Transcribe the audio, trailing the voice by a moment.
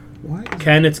What?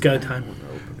 Ken, it's go time.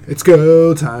 It's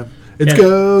go time. It's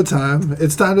go time.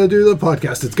 It's time to do the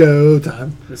podcast. It's go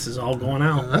time. This is all going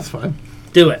out. That's fine.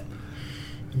 Do it.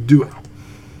 Do it.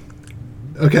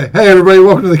 Okay. Hey, everybody.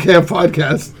 Welcome to the Camp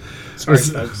Podcast. Sorry,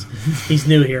 folks. He's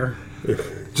new here.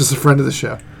 Just a friend of the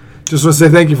show. Just want to say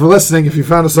thank you for listening. If you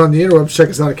found us on the interwebs, check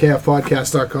us out at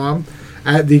kfpodcast.com,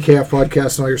 at the KF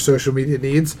Podcast and all your social media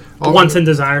needs. Wants and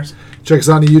desires. Check us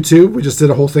on the YouTube. We just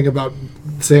did a whole thing about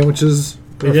sandwiches,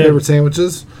 our favorite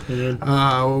sandwiches. We did.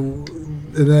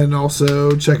 And then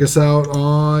also check us out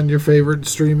on your favorite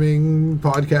streaming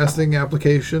podcasting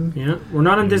application. Yeah, we're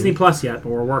not on Disney Plus yet, but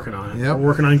we're working on it. Yep. We're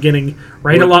working on getting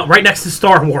right next to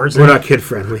Star Wars. We're not kid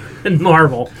friendly. And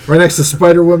Marvel. Right next to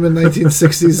Spider-Woman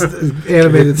 1960s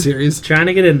animated series. Trying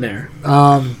to get in there.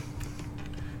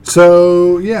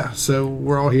 So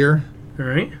we're all here. All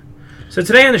right. So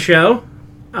today on the show,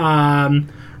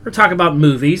 we're talking about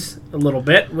movies a little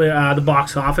bit. The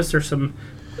box office. There's some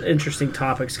interesting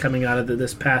topics coming out of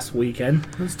this past weekend.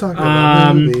 Let's talk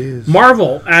about movies.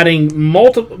 Marvel adding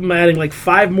like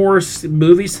 5 more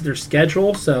movies to their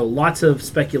schedule, so lots of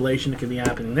speculation that could be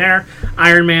happening there.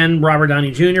 Iron Man, Robert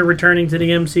Downey Jr. returning to the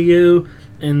MCU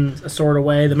in a sort of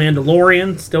way. The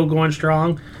Mandalorian still going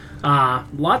strong.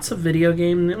 Lots of video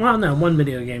game. Well, no, one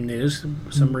video game news.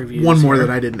 Some reviews. One more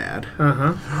that I didn't add.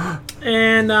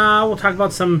 And we'll talk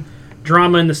about some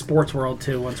drama in the sports world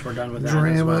too once we're done with that.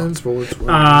 Drama in sports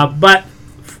world. But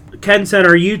Ken said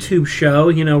our YouTube show,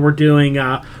 we're doing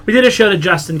we did a show that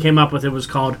Justin came up with. It was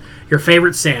called Your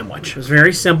Favorite Sandwich. It was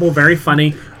very simple, very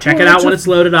funny. Check it out when it's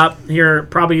loaded up here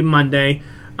probably Monday.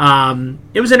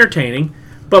 It was entertaining,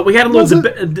 but we had a little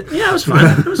debate. Yeah, it was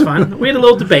fun. It was fun. We had a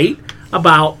little debate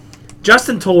about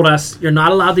Justin told us you're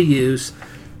not allowed to use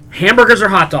hamburgers or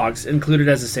hot dogs included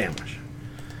as a sandwich.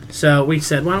 So we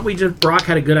said, why don't we just, Brock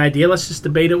had a good idea, let's just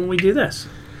debate it when we do this.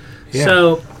 Yeah.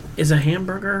 So, is a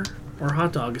hamburger or a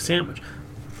hot dog a sandwich?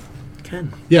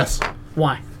 Ken? Yes.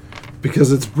 Why?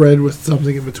 Because it's bread with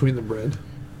something in between the bread.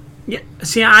 Yeah.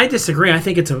 See, I disagree. I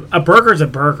think it's a burger's a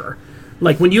burger.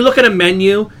 Like, when you look at a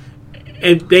menu,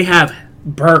 and they have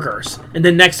burgers, and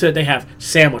then next to it they have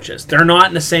sandwiches. They're not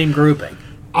in the same grouping.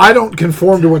 I don't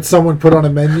conform to what someone put on a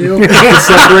menu to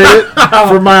separate it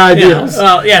from my ideas.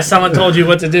 Someone told you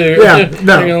what to do. Yeah,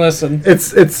 no. You're gonna listen.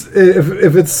 It's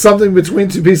if it's something between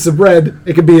 2 pieces of bread,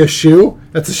 it could be a shoe.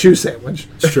 That's a shoe sandwich.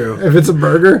 It's true. If it's a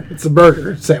burger, it's a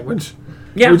burger sandwich.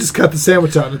 Yeah. We just cut the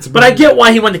sandwich out. It's a but I get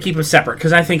why he wanted to keep them separate,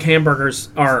 because I think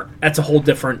hamburgers that's a whole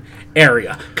different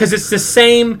area. Because it's the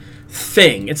same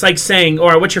thing. It's like saying, all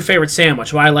right, what's your favorite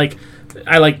sandwich? Well, I like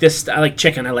this. I like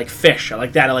chicken. I like fish. I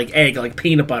like that. I like egg. I like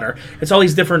peanut butter. It's all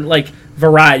these different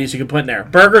varieties you can put in there.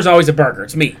 Burger's always a burger.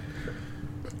 It's meat.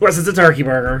 Unless it's a turkey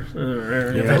burger.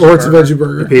 Or it's a veggie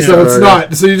burger. So it's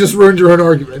not. So you just ruined your own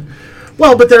argument.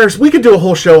 Well, but we could do a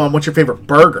whole show on what's your favorite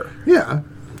burger. Yeah.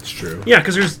 It's true. Yeah,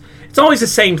 because it's always the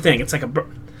same thing. It's like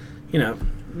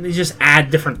you just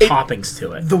add different toppings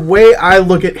to it. The way I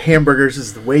look at hamburgers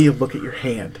is the way you look at your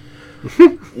hand.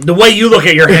 The way you look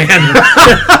at your hand.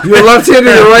 Your left hand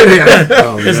or your right hand?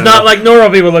 It's not like normal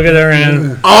people look at their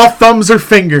hand. All thumbs are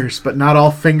fingers, but not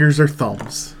all fingers are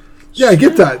thumbs. Yeah, I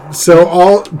get that. So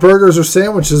all burgers are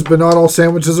sandwiches, but not all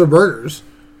sandwiches are burgers.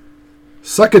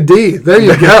 Suck a D. There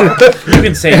you go. You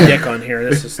can say dick on here.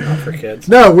 This is not for kids.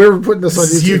 No, we're putting this on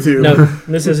YouTube. No,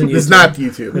 this isn't YouTube. It's not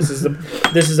YouTube. This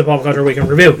is the Pop Culture Weekend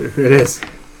Review. It is.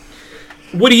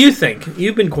 What do you think?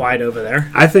 You've been quiet over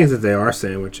there. I think that they are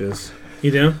sandwiches.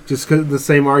 You do? Just because the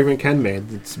same argument Ken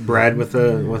made. It's bread with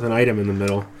an item in the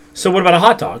middle. So what about a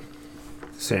hot dog?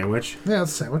 Sandwich. Yeah,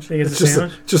 it's a sandwich. Think it's just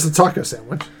sandwich? Just a taco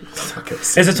sandwich.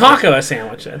 Is a taco a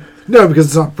sandwich then? No, because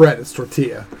it's not bread. It's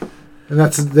tortilla. And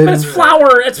but it's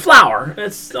flour. It's flour.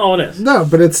 That's all it is. No,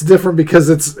 but it's different because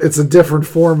it's a different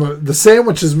form of... The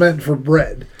sandwich is meant for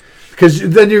bread. Because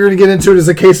then you're going to get into it as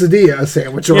a quesadilla, a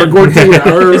sandwich, or a gordita,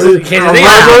 or a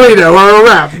margarita, or a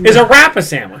wrap. Is a wrap a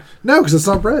sandwich? No, because it's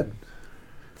not bread.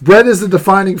 Bread is the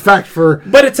defining fact for...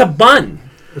 But it's a bun.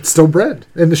 It's still bread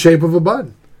in the shape of a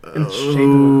bun.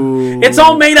 It's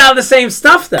all made out of the same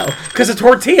stuff, though. Because a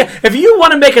tortilla... If you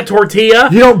want to make a tortilla...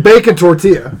 You don't bake a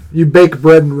tortilla. You bake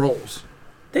bread and rolls.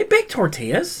 They bake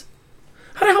tortillas.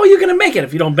 How the hell are you going to make it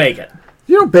if you don't bake it?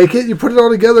 You don't bake it. You put it all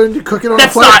together and you cook it on a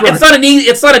flat bread.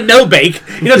 It's not a no bake.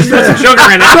 You don't just put some sugar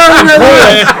in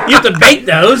it. You have to bake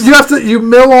those. You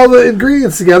mill all the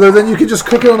ingredients together, then you can just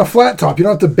cook it on a flat top. You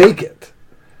don't have to bake it.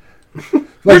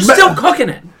 You're still cooking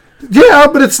it. Yeah,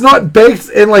 but it's not baked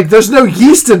and like there's no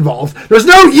yeast involved. There's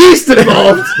no yeast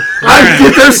involved. I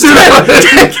get there soon. All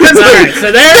right, so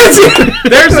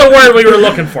there's the word we were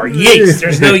looking for. Yeast.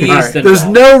 There's no yeast involved. There's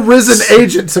no risen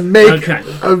agent to make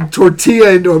a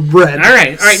tortilla into a bread. All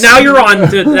right. Now you're on.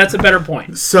 That's a better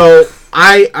point. So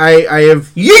I have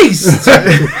yeast.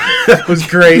 That was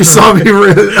great. You saw me. The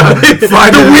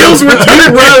wheels were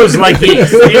 2 rows like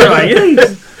yeast. You're like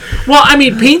yeast. Well, I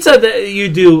mean, pizza, you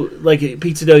do, like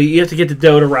pizza dough, you have to get the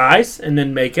dough to rise and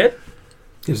then make it.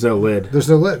 There's no lid. There's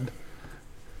no lid.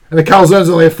 And the calzone's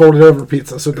only a folded over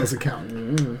pizza, so it doesn't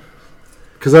count.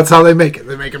 Because that's how they make it.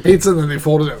 They make a pizza and then they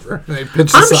fold it over. And they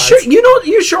pinch the sides. Sure,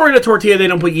 you're sure in a tortilla they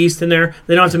don't put yeast in there?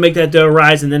 They don't have to make that dough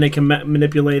rise and then they can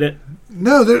manipulate it?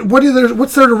 No,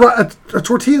 what's there to rise? A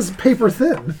tortilla is paper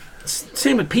thin.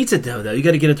 Same with pizza dough, though. You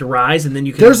got to get it to rise, and then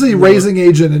you can. There's a raising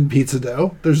agent in pizza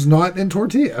dough. There's not in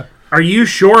tortilla. Are you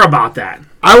sure about that?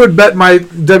 I would bet my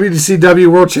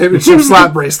WCW World Championship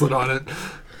slap bracelet on it.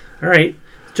 All right,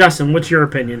 Justin, what's your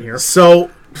opinion here? So,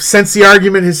 since the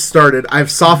argument has started, I've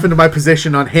softened my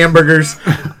position on hamburgers,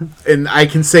 and I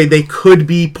can say they could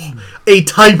be a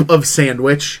type of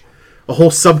sandwich. A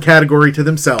whole subcategory to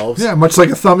themselves. Yeah, much like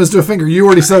a thumb is to a finger. You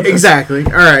already said this. Exactly.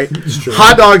 All right.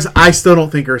 Hot dogs, I still don't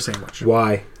think are a sandwich.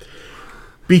 Why?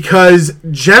 Because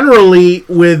generally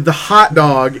with the hot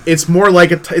dog, it's more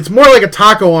like a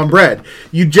taco on bread.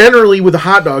 You generally with a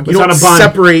hot dog, you don't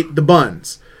separate the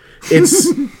buns. It's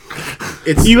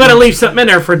you got to leave something in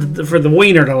there for the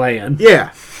wiener to lay in.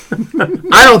 Yeah.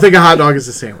 I don't think a hot dog is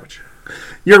a sandwich.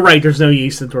 You're right. There's no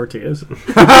yeast in tortillas.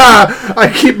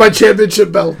 I keep my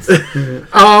championship belt.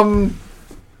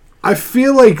 I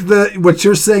feel like what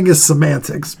you're saying is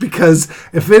semantics, because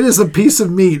if it is a piece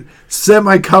of meat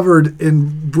semi-covered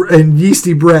in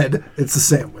yeasty bread, it's a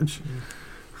sandwich.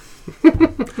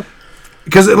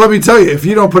 Because let me tell you, if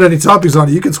you don't put any toppings on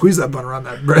it, you can squeeze that bun around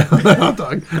that bread on that hot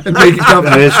dog and make it come.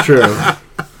 That is true.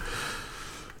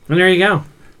 And there you go.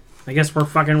 I guess we're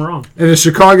fucking wrong. And a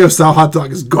Chicago-style hot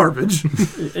dog is garbage.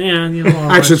 Yeah,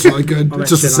 actually, it's really good.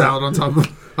 It's just a salad on top of a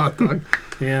hot dog.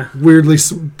 Yeah. Weirdly,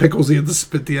 some pickles you have to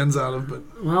spit the ends out of. But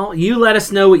well, you let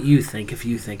us know what you think, if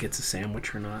you think it's a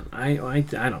sandwich or not. I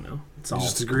don't know. It's all. You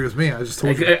just agree with me. I just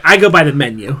told you. I go by the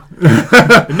menu.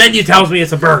 The menu tells me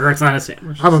it's a burger. It's not a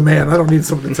sandwich. I'm a man. I don't need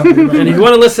someone to tell me about it. And if you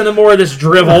want to listen to more of this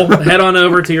drivel, head on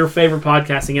over to your favorite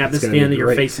podcasting app. This is the end of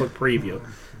your Facebook preview.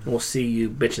 We'll see you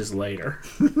bitches later.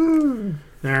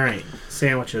 All right.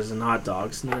 Sandwiches and hot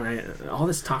dogs. All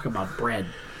this talk about bread.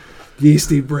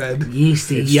 Yeasty bread.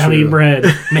 Yeasty, it's yummy bread.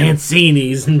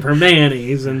 Mancini's and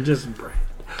Permanis and just bread.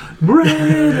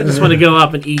 Bread. I just want to go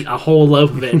up and eat a whole loaf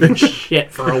of it and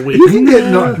shit for a week. You can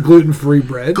get not gluten-free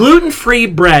bread. Gluten-free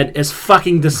bread is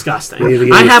fucking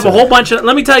disgusting. I have a whole bunch of...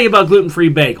 Let me tell you about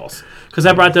gluten-free bagels. Because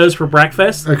I brought those for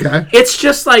breakfast. Okay. It's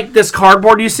just like this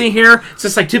cardboard you see here. It's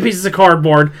just like 2 pieces of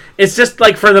cardboard. It's just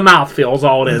like for the mouthfeel is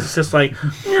all it is. It's just like,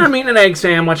 I'm eating an egg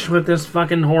sandwich with this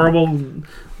fucking horrible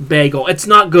bagel. It's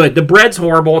not good. The bread's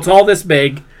horrible. It's all this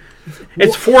big.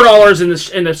 It's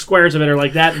 $4 and the squares of it are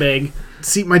like that big.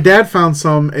 See, my dad found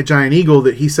some at Giant Eagle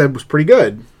that he said was pretty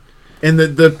good. And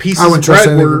the pieces of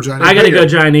bread were... I got to go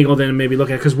Giant Eagle then and maybe look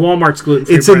at it, because Walmart's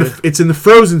gluten-free bread. It's in the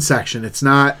frozen section. It's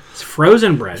not... It's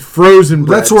frozen bread. Frozen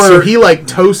bread. That's where... So he,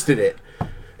 toasted it.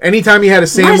 Anytime he had a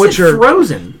sandwich Why is it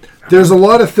frozen? There's a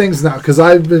lot of things now, because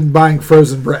I've been buying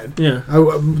frozen bread. Yeah.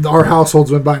 Our household's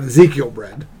been buying Ezekiel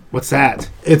bread. What's that?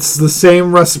 It's the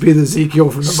same recipe that Ezekiel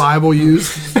from the Bible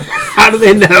used. How do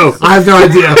they know? I have no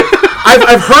idea.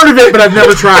 I've heard of it, but I've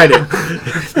never tried it.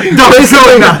 No, it's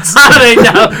really nuts. How do they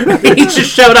know? He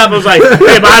just showed up and was like,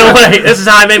 hey, by the way, this is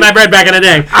how I made my bread back in the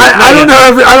day. I don't know.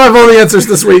 I don't have all the answers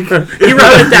this week. He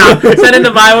wrote it down. It's in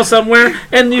the Bible somewhere,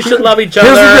 and you should love each other.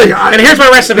 Here's the thing, and here's my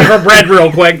recipe for bread real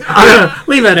quick.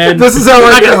 Leave it in. This is how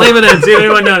I know. Leave it in. See if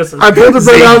anyone notices. I pulled the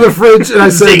bread out of the fridge, and I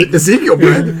said, Ezekiel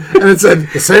bread. And it said,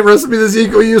 the same recipe that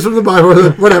Ezekiel used from the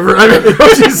Bible. Whatever. I mean,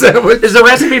 sandwich. Is the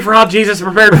recipe for how Jesus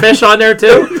prepared fish on there,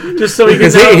 too? Just so we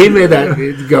can know. He made that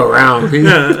go around.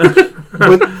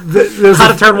 How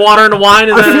to turn water into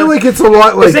wine? I feel like it's a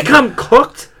lot like... Does it come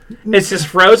cooked? It's just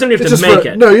frozen? You have to make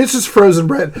it. No, it's just frozen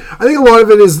bread. I think a lot of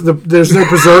it is there's no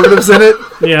preservatives in it.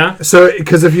 Yeah. So,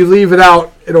 because if you leave it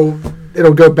out, it'll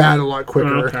go bad a lot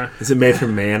quicker. Oh, okay. Is it made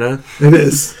from manna? It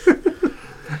is.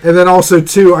 And then also,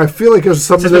 too, I feel like there's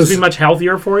some of those... It's supposed to be much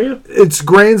healthier for you? It's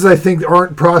grains, I think,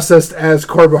 aren't processed as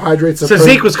carbohydrates. So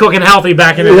Zeke was cooking healthy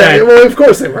back in the day. Yeah, well, of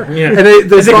course they were. Yeah. And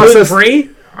is it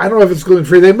gluten-free? I don't know if it's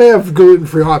gluten-free. They may have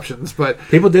gluten-free options, but...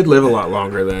 People did live a lot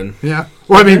longer then. Yeah.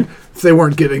 Well, I mean, if they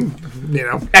weren't getting,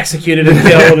 executed and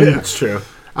killed. That's true.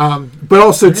 But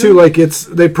also too, like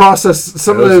they process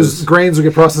some of those grains will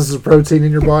get processed as protein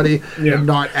in your body and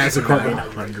not as a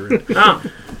carbohydrate. Oh,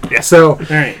 yeah. So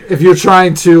right. If you're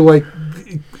trying to like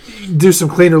do some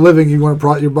cleaner living, you want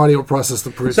to your body will process the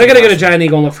protein. So I gotta go to Giant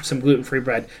Eagle and look for some gluten-free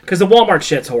bread because the Walmart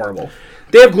shit's horrible.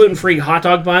 They have gluten-free hot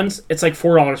dog buns. It's like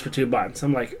 $4 for 2 buns.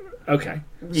 I'm like, okay.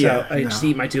 So I just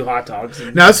eat my 2 hot dogs.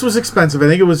 Now this was expensive. I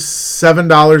think it was $7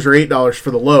 or $8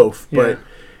 for the loaf, but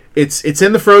it's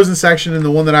in the frozen section in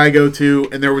the one that I go to,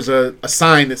 and there was a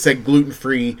sign that said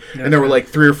gluten-free, and there were like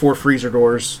 3 or 4 freezer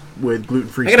doors with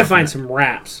gluten-free. I gotta find some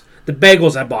wraps. The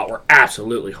bagels I bought were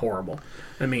absolutely horrible.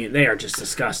 I mean, they are just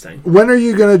disgusting. When are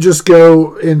you gonna just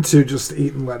go into just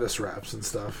eating lettuce wraps and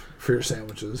stuff for your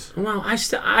sandwiches? Well,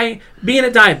 I being a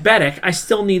diabetic, I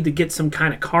still need to get some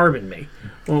kind of carb in me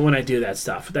when I do that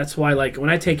stuff. That's why, like, when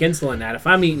I take insulin, if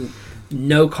I'm eating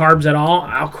no carbs at all,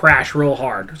 I'll crash real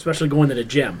hard, especially going to the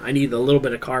gym. I need a little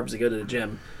bit of carbs to go to the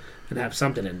gym and have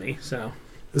something in me. So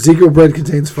Ezekiel bread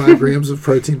contains 5 grams of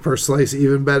protein per slice.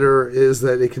 Even better is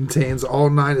that it contains all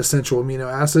 9 essential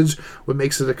amino acids, what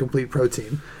makes it a complete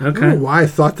protein. Okay. I don't know why I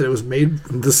thought that it was made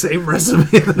from the same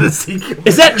recipe that Ezekiel.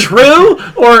 Is that true,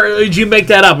 or did you make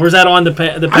that up? Or is that on the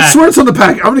pack? I swear it's on the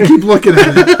pack. I'm going to keep looking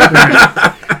at it.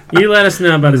 Right. You let us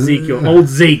know about Ezekiel. Old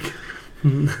Zeke.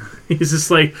 He's just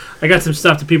like, I got some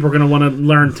stuff that people are going to want to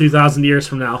learn 2,000 years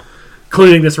from now,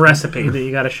 including this recipe that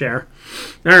you got to share.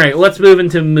 All right, let's move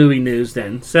into movie news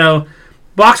then. So,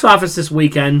 box office this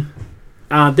weekend.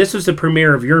 This was the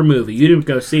premiere of your movie. You didn't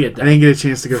go see it, though. I didn't get a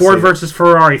chance to go Ford see versus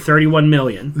Ferrari, $31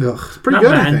 million. It's pretty Not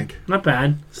good, bad. I think. Not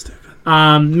bad.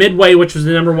 Stupid. Midway, which was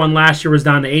the number one last year, was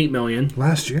down to $8 million.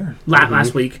 Last year.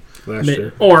 Last week. Last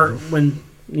year. Or when,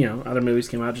 other movies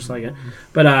came out just like it.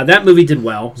 But that movie did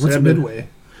well. What's Midway?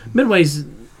 Midway's,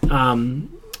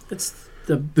 it's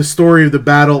the story of the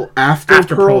battle after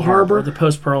Pearl Harbor. The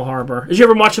post Pearl Harbor. Did you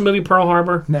ever watch the movie Pearl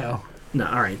Harbor? No. No.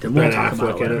 All right, then we'll talk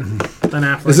about it later. Ben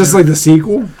Affleck. Is this like the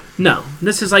sequel? No,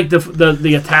 this is like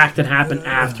the attack that happened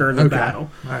after the battle.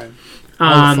 All right.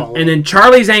 And then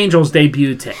Charlie's Angels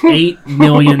debuted to $8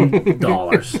 million.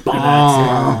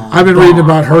 I've been reading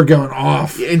about her going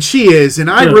off, and she is, and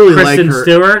I really like her. Kristen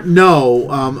Stewart?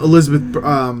 No, Elizabeth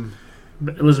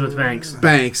Banks.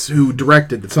 Banks, who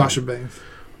directed the Sasha Banks.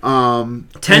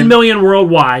 10 million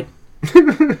worldwide,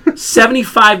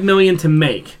 75 million to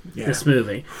make this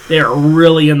movie. They are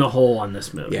really in the hole on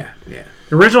this movie. Yeah.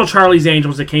 The original Charlie's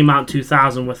Angels that came out in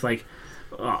 2000 with like,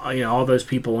 all those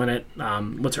people in it.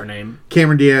 What's her name?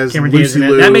 Cameron Diaz, Lucy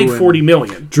Liu, that made $40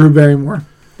 million. Drew Barrymore.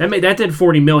 That did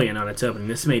 $40 million on its opening.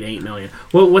 This made $8 million.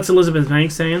 What's Elizabeth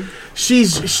Banks saying? She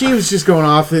was just going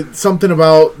off that something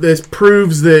about this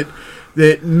proves that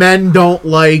men don't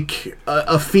like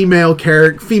a female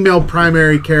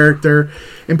primary character,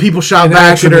 and people shot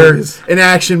back at her in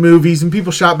action movies, and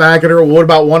people shot back at her. Well, what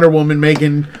about Wonder Woman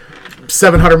making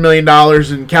 $700 million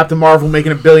and Captain Marvel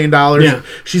making $1 billion? Yeah.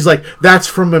 She's like, that's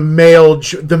from the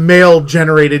male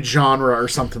generated genre or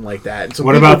something like that. And so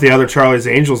what about the other Charlie's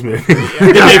Angels movie?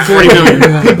 They made $40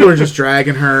 million. People are just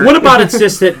dragging her. What about it's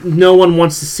just that no one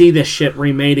wants to see this shit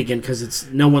remade again because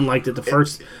no one liked it the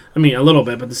first. I mean, a little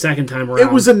bit, but the second time around,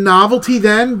 it was a novelty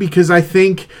then because I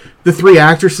think the 3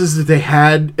 actresses that they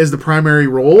had as the primary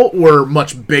role were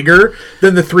much bigger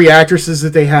than the 3 actresses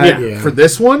that they had for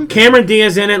this one. Cameron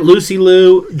Diaz in it, Lucy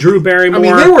Liu, Drew Barrymore. I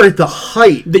mean, they were at the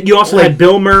height. You also had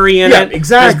Bill Murray in it.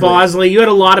 Exactly. As Bosley. You had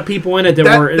a lot of people in it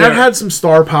that had some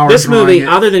star power. This movie,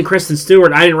 other than Kristen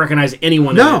Stewart, I didn't recognize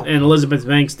anyone in it, and Elizabeth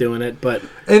Banks doing it. But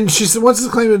she said, "What's the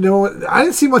claim to no one?" I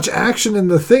didn't see much action in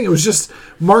the thing. It was just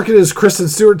marketed as Kristen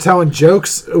Stewart telling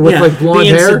jokes with like blonde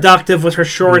being hair, seductive with her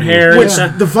short hair. Which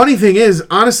the funny thing is,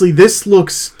 honestly, this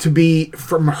looks to be,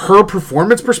 from her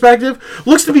performance perspective,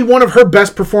 looks to be one of her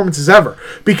best performances ever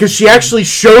because she actually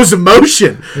shows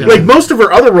emotion. Yeah. Like most of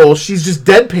her other roles, she's just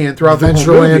deadpan throughout the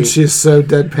whole movie. She's so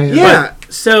deadpan. Yeah.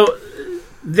 So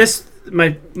this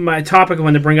my topic I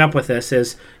wanted to bring up with this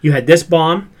is you had this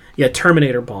bomb, you had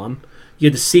Terminator bomb, you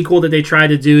had the sequel that they tried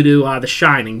to do to The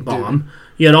Shining bomb. Dude.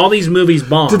 You had all these movies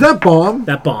bomb. Did that bomb?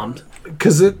 That bombed.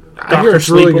 Because Dr.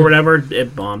 Sleep really or whatever,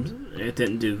 it bombed. It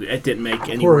didn't make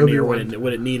anywhere near what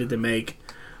it needed to make.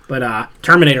 But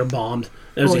Terminator bombed.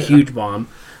 It was a huge bomb.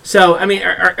 So I mean,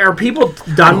 are people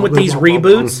done with these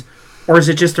reboots, or is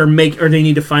it just or they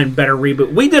need to find better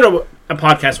reboot? We did a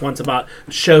podcast once about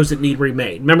shows that need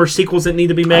remade. Remember sequels that need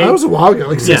to be made? That was a while ago,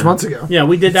 like 6 months ago. Yeah,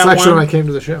 we did that. It's actually when I came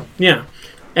to the show. Yeah.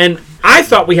 And I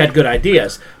thought we had good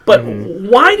ideas. But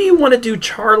why do you want to do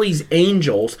Charlie's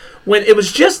Angels when it was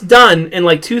just done in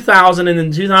like 2000 and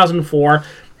then 2004?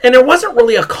 And there wasn't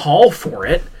really a call for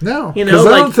it. No, you know, because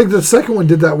I don't think the second one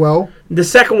did that well. The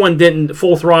second one didn't.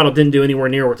 Full Throttle didn't do anywhere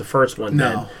near what the first one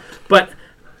did. But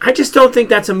I just don't think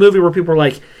that's a movie where people are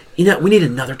like, you know, we need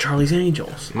another Charlie's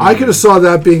Angels. I could have saw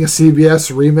that being a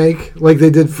CBS remake, like they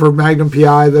did for Magnum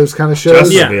PI, those kind of shows.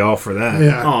 Just be all for that.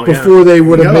 Yeah, before they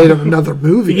would have made another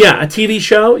movie. Yeah, a TV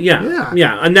show. Yeah,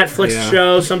 a Netflix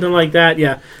show, something like that.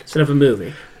 Yeah, instead of a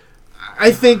movie.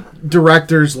 I think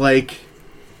directors like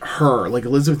her, like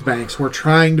Elizabeth Banks, were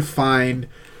trying to find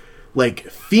like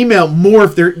female more.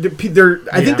 If they're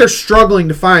I think they're struggling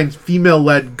to find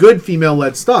good female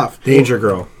led stuff. Danger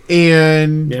Girl.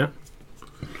 And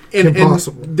and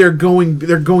they're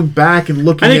going back and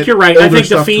looking. I think you're right. I think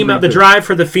the drive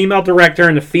for the female director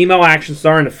and the female action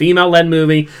star and the female led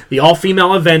movie, the all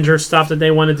female Avengers stuff that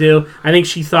they want to do. I think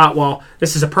she thought, well,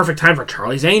 this is a perfect time for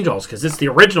Charlie's Angels because it's the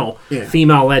original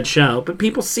female led show. But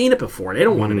people seen it before; they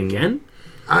don't want it again.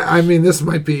 I mean, this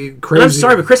might be crazy. And I'm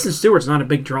sorry, but Kristen Stewart's not a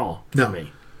big draw for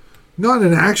me. Not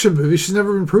in an action movie. She's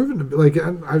never been proven to be. Like,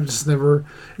 I've just never...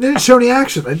 They didn't show any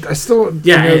action. I still...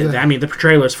 Yeah, I mean, the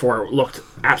trailers for it looked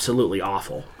absolutely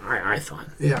awful, I thought.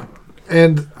 Yeah.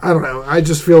 And, I don't know. I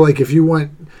just feel like if you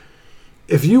wanted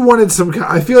some...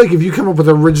 I feel like if you come up with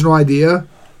an original idea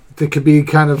that could be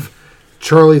kind of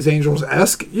Charlie's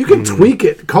Angels-esque, you can tweak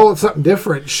it, call it something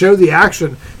different, show the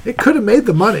action. It could have made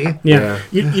the money. Yeah.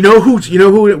 You know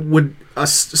who would...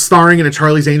 starring in a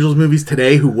Charlie's Angels movies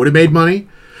today who would have made money?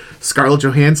 Scarlett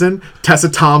Johansson, Tessa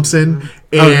Thompson,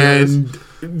 and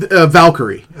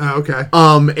Valkyrie. Oh, okay.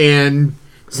 And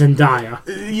Zendaya,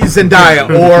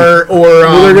 or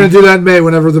well, they're going to do that in May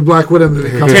whenever the Black Widow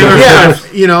movie comes out. Yeah,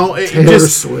 you know, Taylor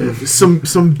Swift.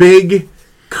 Some big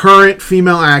current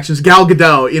female actions. Gal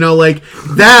Gadot, you know, like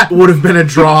that would have been a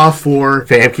draw for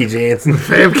Famke Janssen.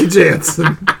 Famke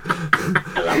Janssen.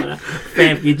 I love it.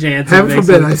 Famke Janssen. Heaven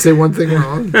forbid I say one thing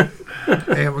wrong.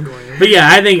 But yeah,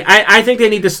 I think they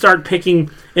need to start picking.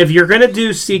 If you're going to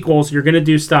do sequels, you're going to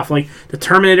do stuff like the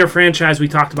Terminator franchise. We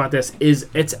talked about this.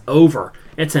 It's over.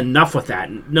 It's enough with that.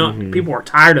 No, people are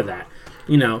tired of that.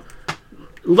 You know,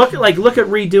 look at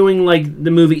redoing like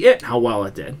the movie It. How well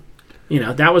it did. You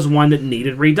know, that was one that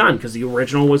needed redone because the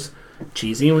original was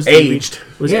cheesy and was aged.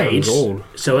 It was old.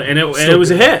 So it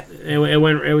was a hit.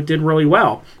 It did really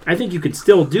well. I think you could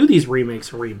still do these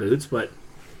remakes and reboots, but.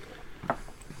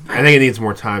 I think it needs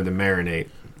more time to marinate.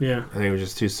 Yeah. I think it was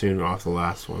just too soon off the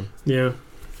last one. Yeah.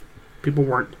 People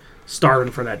weren't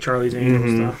starving for that Charlie's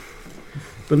Angels stuff.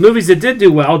 But movies that did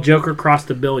do well, Joker crossed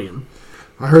 $1 billion.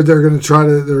 I heard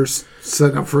they're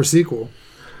setting up for a sequel.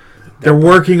 They're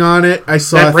working on it. I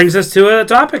saw that brings us to a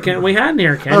topic we had in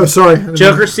here, Ken. Oh, sorry.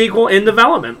 Joker sequel in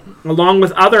development, along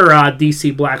with other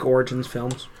DC Black Origins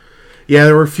films. Yeah,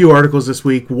 there were a few articles this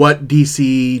week. What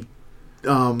DC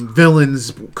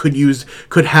villains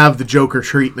could have the Joker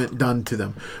treatment done to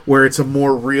them, where it's a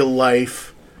more real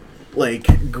life,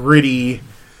 like gritty.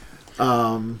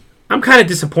 I'm kind of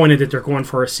disappointed that they're going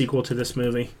for a sequel to this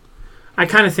movie. I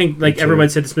kind of think, like everybody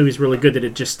said, this movie's really good that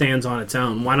it just stands on its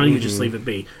own. Why don't you just leave it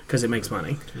be? Because it makes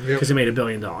money. Because it made $1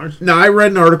 billion. Now, I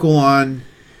read an article on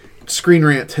Screen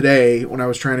Rant today when I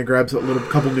was trying to grab a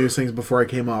couple news things before I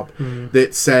came up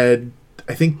that said,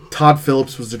 I think Todd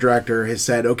Phillips was the director, has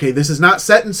said, okay, this is not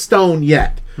set in stone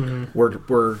yet. We're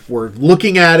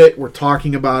looking at it, we're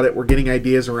talking about it, we're getting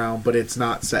ideas around, but it's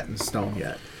not set in stone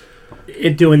yet.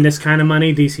 It doing this kind of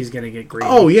money, DC's gonna get greedy.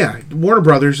 Oh yeah, Warner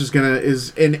Brothers is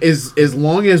as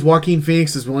long as Joaquin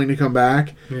Phoenix is willing to come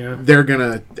back, they're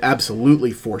gonna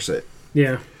absolutely force it.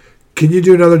 Yeah. Can you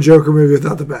do another Joker movie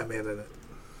without the Batman in it?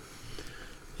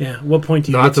 Yeah. What point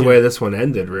do you? Not the way this one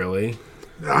ended, really.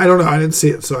 I don't know. I didn't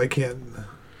see it, so I can't.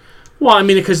 Well, I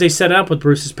mean, because they set up with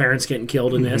Bruce's parents getting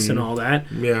killed in this and all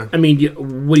that. Yeah. I mean,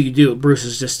 what do you do? Bruce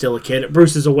is just still a kid.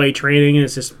 Bruce is away training, and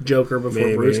it's just Joker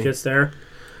before Bruce gets there.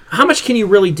 How much can you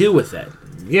really do with it?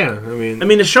 Yeah, I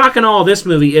mean, the shock in all of this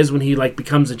movie is when he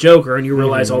becomes a Joker, and you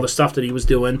realize all the stuff that he was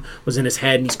doing was in his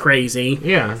head, and he's crazy.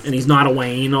 Yeah. And he's not a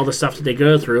Wayne. All the stuff that they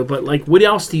go through, but what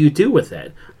else do you do with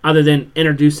it other than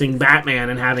introducing Batman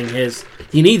and having his?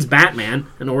 He needs Batman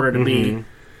in order to be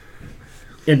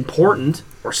important,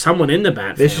 or someone in the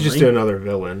Bat family. They should just do another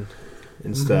villain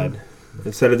instead.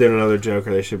 Instead of doing another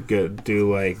Joker, they should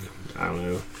do I don't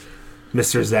know.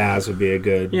 Mr. Zsasz would be a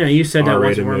good. Yeah, you said that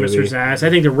once more, Mr. Zsasz. I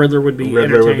think the Riddler would be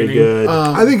entertaining. Would be good.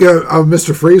 I think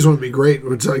Mr. Freeze would be great.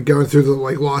 It's like going through the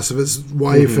loss of his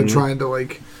wife and trying to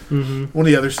One of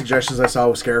the other suggestions I saw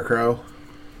was Scarecrow.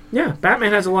 Yeah,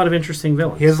 Batman has a lot of interesting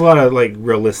villains. He has a lot of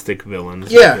realistic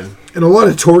villains. Yeah, and a lot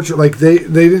of torture. Like they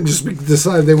didn't just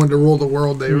decide they wanted to rule the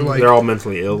world. They were they're all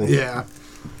mentally ill. Yeah.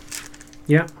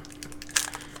 Yeah.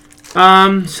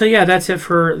 So yeah, that's it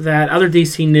for that. Other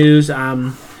DC news.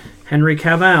 Henry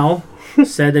Cavill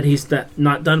said that he's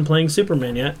not done playing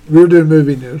Superman yet. We were doing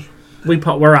movie news.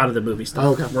 We're out of the movie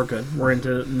stuff. Okay. We're good. We're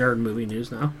into nerd movie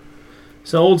news now.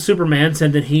 So old Superman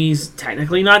said that he's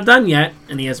technically not done yet,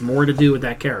 and he has more to do with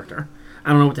that character. I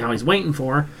don't know what the hell he's waiting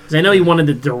for, because I know he wanted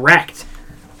to direct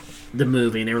the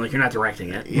movie, and they were like, "You're not directing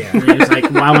it." Yeah. And he was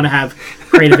like, "Well, I want to have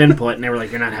creative input," and they were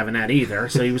like, "You're not having that either."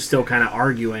 So he was still kind of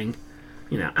arguing.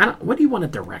 What do you want to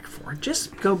direct for?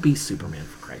 Just go be Superman,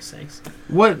 for Christ's sakes.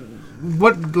 What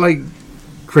like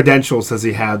credentials does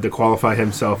he have to qualify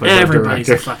himself as Everybody's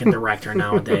a a director? fucking director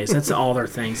nowadays. That's all their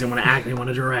things. They want to act. They want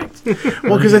to direct.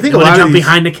 Well, because I think They a want lot to of jump these,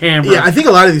 behind the camera. yeah, I think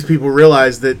a lot of these people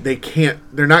realize that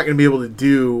they're not going to be able to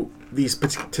do these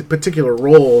particular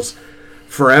roles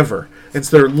forever, and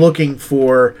so they're looking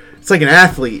for. It's like an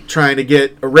athlete trying to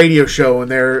get a radio show in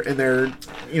their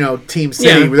team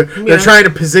city. Yeah. They're trying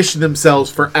to position themselves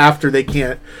for after they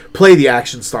can't play the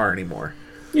action star anymore.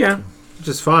 Yeah. Which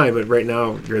is fine, but right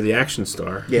now you're the action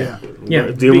star. Yeah.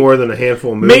 Yeah. Do more than a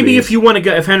handful of movies. Maybe if you want to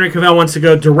go, if Henry Cavill wants to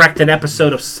go direct an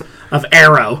episode of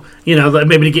Arrow,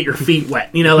 maybe to get your feet wet,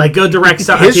 like go direct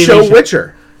something. His show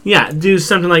Witcher. Yeah, do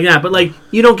something like that. But like,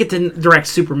 you don't get to direct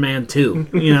Superman 2.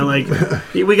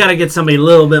 We got to get somebody a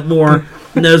little bit more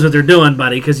knows what they're doing,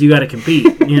 buddy, because you got to compete.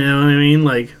 You know what I mean?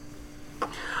 Like,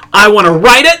 I want to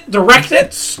write it, direct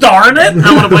it, star in it.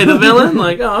 I want to play the villain.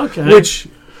 Like, oh, okay. Which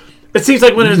it seems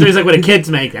like one of those movies, like when a kids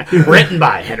make that, written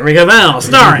by Henry Cavill,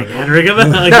 starring Henry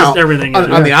Cavill. Like, now, just everything.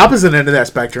 on the opposite end of that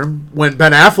spectrum, when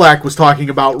Ben Affleck was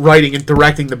talking about writing and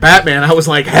directing the Batman, I was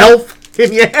like, hell,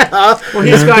 yeah. Well,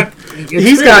 he's got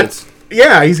He's got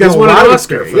He's a won lot an of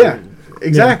Oscar experience. for Yeah,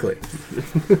 exactly.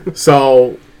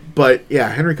 So, but yeah,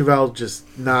 Henry Cavill just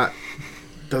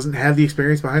doesn't have the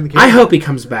experience behind the camera. I hope he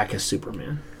comes back as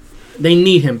Superman. They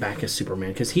need him back as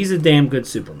Superman because he's a damn good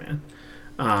Superman.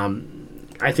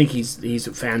 I think he's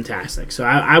fantastic. So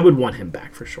I would want him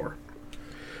back for sure.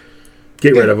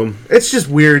 Get rid of him. It's just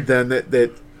weird then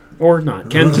that Or not.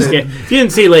 Ken just gave... If you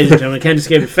didn't see, ladies and gentlemen, Ken just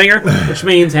gave a finger, which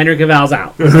means Henry Cavill's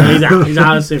out. So he's out. He's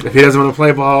out of Superman. If he doesn't want to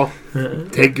play ball,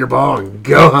 take your ball and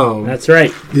go home. That's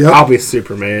right. Yep. I'll be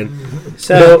Superman.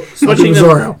 So, switching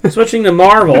Zorro. to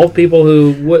Marvel, people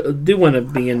who do want to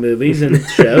be in movies and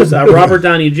shows, Robert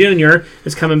Downey Jr.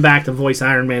 is coming back to voice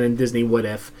Iron Man in Disney What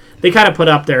If. They kind of put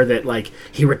up there that, like,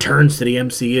 he returns to the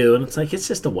MCU, and it's like, it's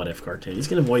just a What If cartoon. He's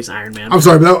going to voice Iron Man. I'm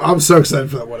sorry, but I'm so excited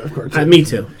for that What If cartoon. Me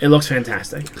too. It looks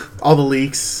fantastic. all the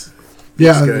leaks.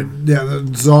 Yeah, good. yeah,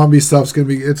 the zombie stuff's gonna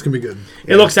be good.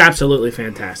 It looks absolutely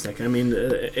fantastic. I mean,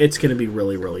 it's going to be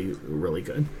really, really, really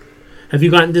good. Have you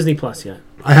gotten Disney Plus yet?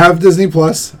 I have Disney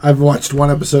Plus. I've watched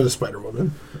one episode of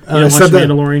Spider-Woman. You haven't watched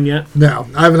Mandalorian yet? No,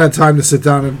 I haven't had time to sit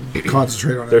down and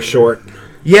concentrate on it. They're short.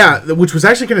 Yeah, which was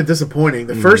actually kind of disappointing.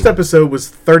 The first episode was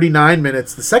 39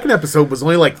 minutes. The second episode was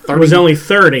only like 30. It was only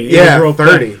 30. It yeah, was real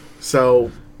 30. quick.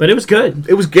 So But it was good.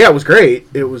 it was great.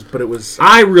 It was.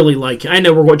 I really like it. I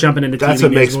know we're jumping into TV. That's what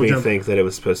news. makes We'll me jump- think that it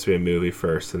was supposed to be a movie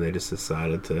first, and they just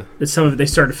decided to. that some of it, they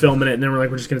started filming it, and then we're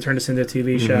like, we're just going to turn this into a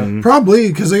TV show. Probably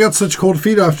because they got such cold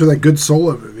feet after that good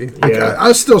Solo movie. Like, Yeah.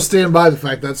 I still stand by the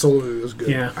fact that Solo movie was good.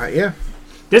 Yeah. Yeah.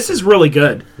 This is really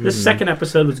good. This second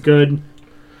episode was good.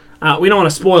 We don't want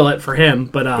to spoil it for him,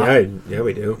 but Yeah,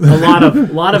 we do. a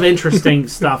lot of interesting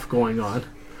stuff going on.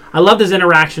 I loved his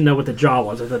interaction though with the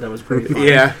Jawas. I thought that was pretty fun.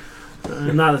 Yeah.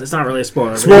 It's not really a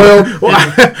spoiler. Spoiled.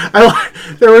 Well,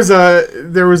 there was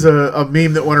a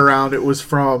meme that went around. It was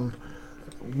from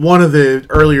one of the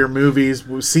earlier movies.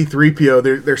 Was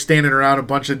C-3PO. They're standing around a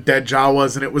bunch of dead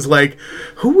Jawas, and it was like,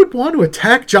 who would want to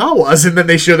attack Jawas? And then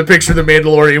they show the picture of the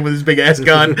Mandalorian with his big ass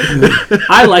gun.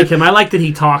 I like him. I like that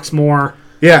he talks more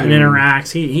Yeah. and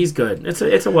interacts. He's good.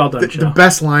 It's a well done show. The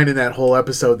best line in that whole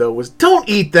episode though was, "Don't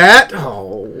eat that."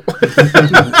 Oh.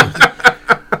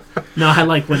 No, I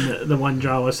like when the one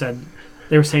Jawa said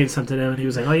they were saying something to him, and he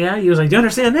was like, "Oh yeah," he was like, "Do you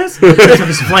understand this?" He took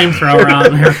his flamethrower out,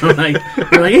 and they're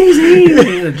like, "Easy,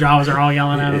 easy." And the Jawas are all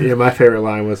yelling at him. Yeah, my favorite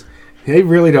line was, "They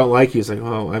really don't like you." He's like,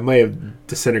 "Oh, I might have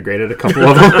disintegrated a couple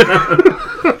of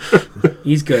them."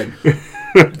 He's good.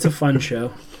 It's a fun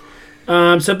show.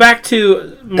 So back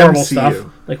to Marvel MCU. stuff,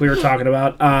 like we were talking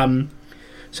about.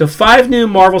 So 5 new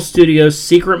Marvel Studios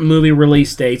secret movie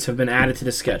release dates have been added to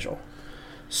the schedule.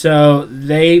 So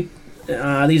these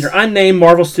are unnamed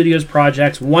Marvel Studios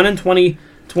projects, 1 in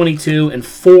 2022 and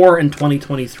 4 in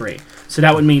 2023. So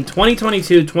that would mean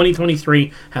 2022,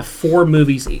 2023 have 4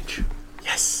 movies each.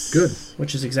 Yes. Good.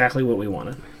 Which is exactly what we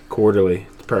wanted. Quarterly.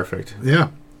 It's perfect. Yeah.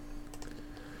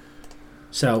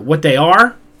 So what they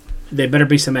are, They better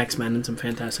be some X-Men and some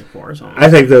Fantastic Four. I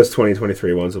think those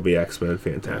 2023 ones will be X-Men and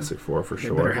Fantastic Four for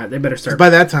sure. They better start. By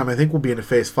that time, I think we'll be into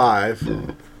Phase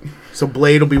 5. So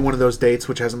Blade will be one of those dates,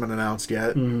 which hasn't been announced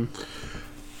yet. Mm-hmm.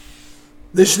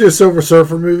 They should do a Silver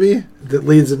Surfer movie that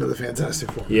leads into the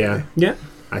Fantastic Four. Yeah. Yeah.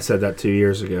 I said that 2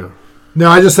 years ago. No,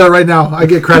 I just said it right now. I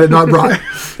get credit, not Brian.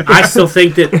 I still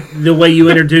think that the way you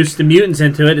introduced the mutants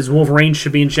into it is Wolverine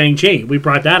should be in Shang-Chi. We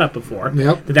brought that up before.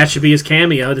 Yep. That should be his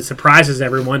cameo that surprises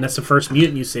everyone. That's the first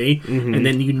mutant you see. And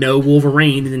then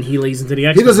Wolverine, and then he leads into the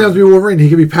X-Men. He doesn't have to be Wolverine. He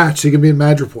can be Patch. He can be in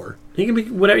Madripoor. He can be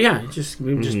whatever, yeah. Just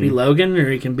be Logan,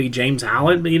 or he can be James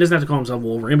Howlett, but he doesn't have to call himself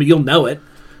Wolverine, but you'll know it.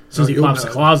 As soon as he pops the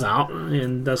claws out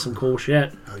and does some cool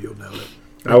shit. Oh, you'll know it.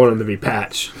 I want him to be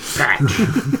Patch.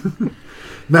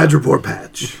 Madripoor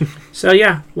Patch. So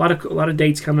yeah, a lot of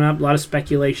dates coming up, a lot of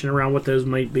speculation around what those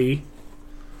might be.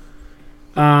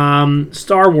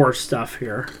 Star Wars stuff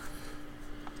here.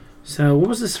 So what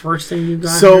was this first thing you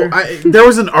got? So there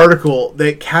was an article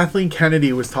that Kathleen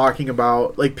Kennedy was talking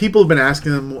about. Like, people have been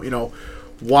asking them,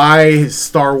 why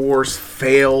Star Wars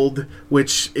failed,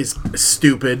 which is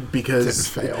stupid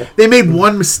because they made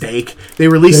one mistake. They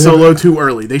released Solo too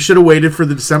early. They should have waited for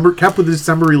kept with the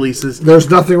December releases. There's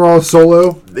nothing wrong with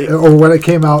Solo, or when it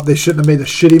came out, they shouldn't have made the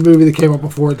shitty movie that came out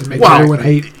before it to make everyone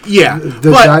hate. Yeah,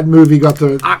 that movie got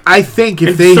the. I think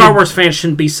if Star Wars fans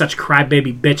shouldn't be such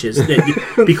crybaby bitches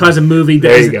that because a movie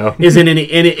that isn't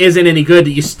any good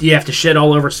that you have to shit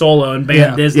all over Solo and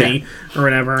ban Disney or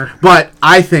whatever. But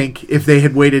I think if they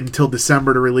had waited until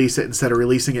December to release it instead of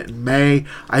releasing it in May,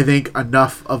 I think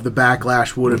enough of the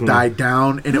backlash would have died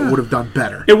down and it would have done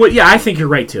better. It would, I think you're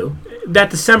right too. That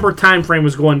December time frame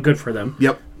was going good for them.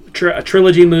 Yep. A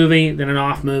trilogy movie, then an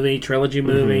off movie, trilogy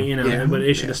movie. But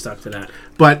they should have stuck to that.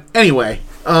 But anyway,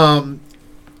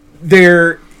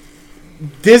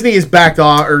 Disney is backed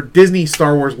off, or Disney,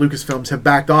 Star Wars, Lucasfilms have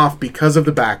backed off because of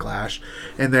the backlash,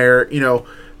 and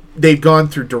they've gone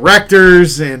through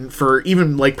directors, and for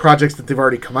even like projects that they've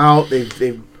already come out,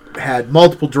 they've had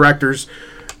multiple directors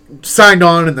signed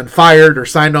on and then fired, or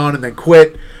signed on and then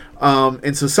quit.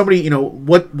 And so somebody,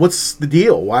 what's the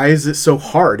deal? Why is it so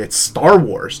hard? It's Star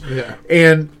Wars. Yeah.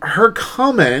 And her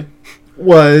comment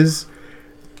was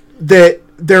that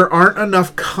there aren't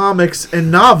enough comics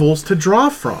and novels to draw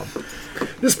from.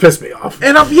 This pissed me off.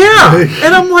 And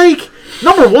I'm like,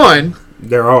 number one,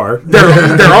 there are.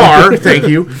 Thank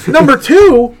you. Number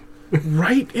two,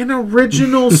 write an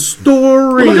original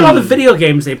story. Look at all the video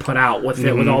games they put out with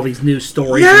it, with all these new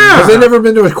stories. Yeah. Because they've never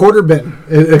been to a quarter bin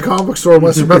at a comic book store in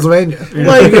Western Pennsylvania.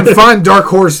 Like, you can find Dark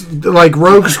Horse, like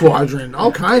Rogue Squadron,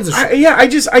 all kinds of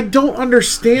shit. I don't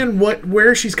understand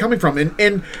where she's coming from.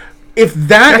 And if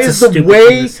that's is the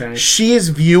way she is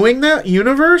viewing that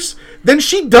universe, then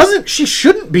she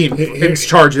shouldn't be in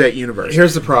charge of that universe.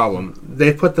 Here's the problem.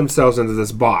 They put themselves into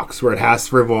this box where it has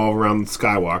to revolve around the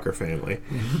Skywalker family.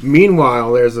 Mm-hmm.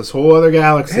 Meanwhile, there's this whole other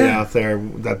galaxy out there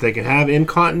that they can have in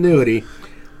continuity,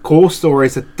 cool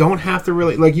stories that don't have to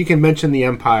really... Like, you can mention the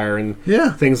Empire and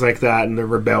things like that and the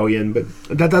Rebellion, but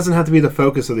that doesn't have to be the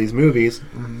focus of these movies.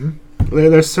 Mm-hmm.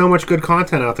 There's so much good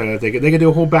content out there that they could do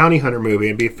a whole bounty hunter movie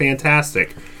and be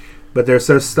fantastic. But they're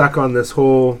so stuck on this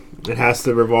whole... It has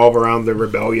to revolve around the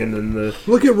Rebellion and the...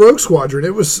 Look at Rogue Squadron.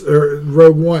 It was...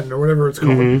 Rogue One, or whatever it's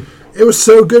called. Mm-hmm. It was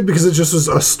so good because it just was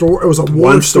a story. It was a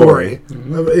war story.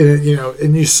 Mm-hmm.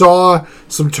 And you saw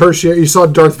some tertiary... You saw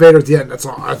Darth Vader at the end. That's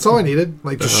all I needed.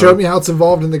 Like, just show me how it's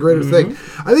involved in the greater thing.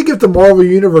 I think if the Marvel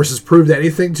Universe has proved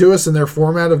anything to us in their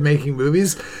format of making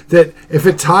movies, that if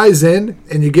it ties in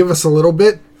and you give us a little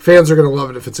bit, fans are going to love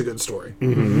it if it's a good story.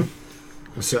 Mm-hmm.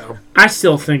 So I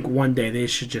still think one day they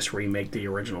should just remake the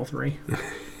original 3.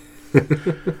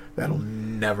 That'll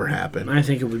never happen. I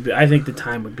think it would be. I think the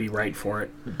time would be right for it.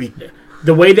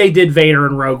 The way they did Vader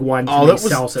in Rogue One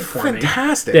sells it for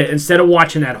fantastic. Me. That instead of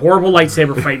watching that horrible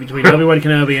lightsaber fight between Obi-Wan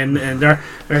Kenobi and they're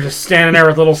just standing there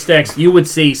with little sticks, you would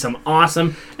see some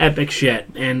awesome epic shit.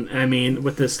 And I mean,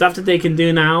 with the stuff that they can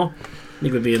do now, I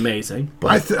think it would be amazing.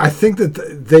 But I think that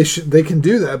they can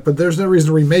do that, but there's no reason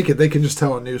to remake it. They can just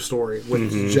tell a new story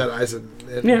with Jedis and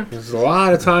There's a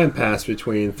lot of time passed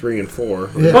between 3 and 4.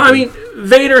 Yeah. Well, I mean,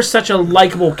 Vader's such a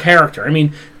likable character. I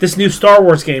mean, this new Star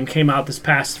Wars game came out this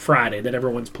past Friday that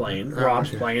everyone's playing.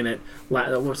 Rob's playing it.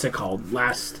 What's it called?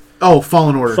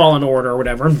 Fallen Order. Fallen Order or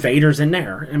whatever. And Vader's in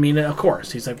there. I mean, of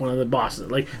course, he's like one of the bosses.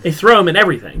 Like, they throw him in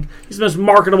everything. He's the most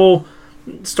marketable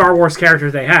Star Wars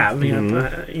character they have.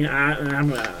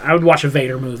 I would watch a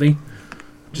Vader movie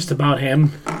just about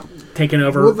him taking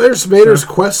over. Well, there's Vader's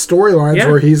quest storylines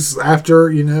where he's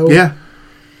after,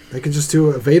 they could just do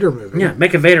a Vader movie. Yeah,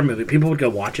 make a Vader movie. People would go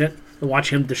watch it. They'll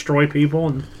watch him destroy people.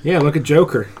 And look at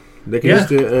Joker. They can just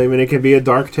do, I mean, it can be a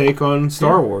dark take on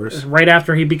Star Wars. Right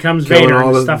after he becomes Killing Vader all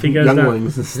and the stuff, he goes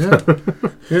younglings down. and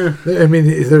stuff. I mean,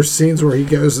 there's scenes where he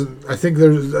goes, and I think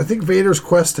Vader's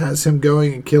quest has him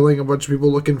going and killing a bunch of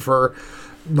people looking for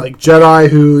like Jedi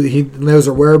who he knows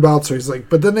their whereabouts. So he's like,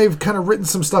 but then they've kind of written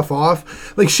some stuff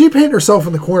off. Like she painted herself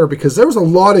in the corner because there was a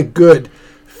lot of good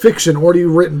fiction already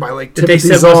written by like That they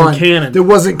Timothy said wasn't Zahn canon. that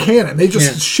wasn't canon. They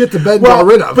just shit the bed and Well,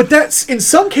 got rid of. but that's in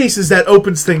some cases that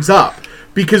opens things up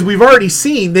because we've already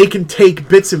seen they can take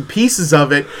bits and pieces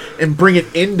of it and bring it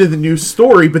into the new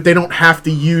story, but they don't have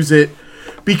to use it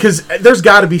because there's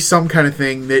got to be some kind of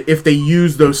thing that if they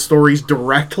use those stories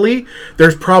directly,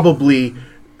 there's probably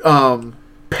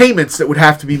payments that would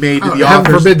have to be made to the Heaven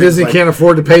authors. forbid Disney can't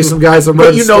afford to pay some guys to But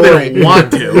write you a know story. they don't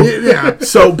want to. Yeah.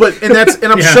 So,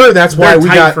 I'm sure that's why They're we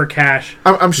tight got for cash.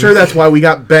 I'm sure that's why we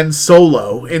got Ben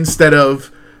Solo instead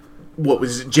of what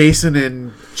was it, Jason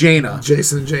and Jaina.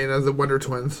 Jason and Jaina, the Wonder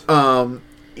Twins.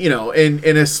 You know, in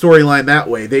a storyline that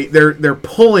way, they're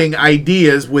pulling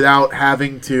ideas without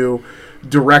having to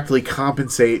directly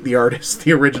compensate the artist,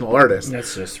 the original artist.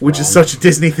 That's just which is wrong. such a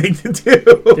Disney thing to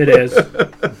do. It is.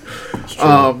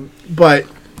 But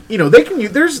you know, they can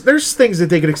use, there's things that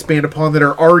they could expand upon that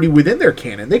are already within their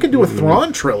canon. They could do a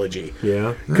Thrawn trilogy.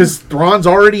 Yeah. Because Thrawn's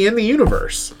already in the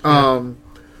universe. And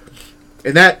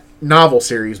that novel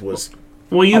series was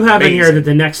Well, you have in here amazing. that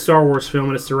the next Star Wars film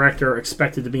and its director are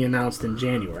expected to be announced in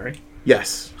January.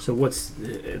 yes. So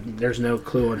there's no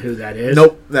clue on who that is.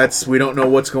 Nope. We don't know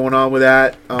what's going on with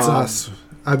that. It's us.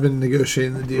 I've been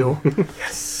negotiating the deal.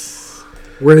 Yes.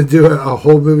 We're going to do a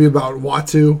whole movie about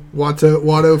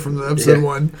Watto from the episode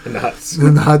 1. And nuts.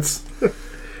 And the Huts.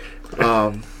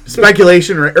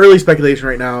 Speculation, or early speculation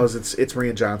right now is it's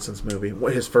Rian Johnson's movie,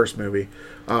 his first movie,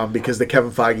 because the Kevin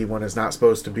Feige one is not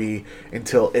supposed to be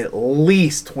until at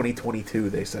least 2022.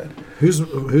 They said. Who's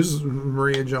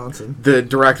Maria Johnson? The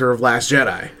director of Last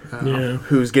Jedi, Yeah.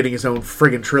 who's getting his own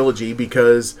friggin' trilogy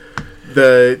because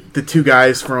the two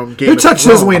guys from Game Who of touched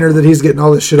Thrones, his wiener that he's getting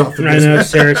all this shit off the I know,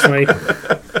 seriously.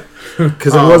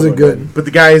 Because it wasn't good. But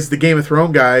the Game of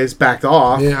Thrones guys backed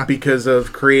off Yeah. because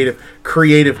of creative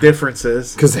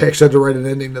differences. Because they actually had to write an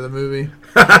ending to the movie.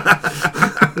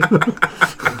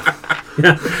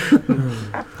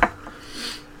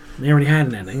 They already had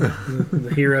an ending.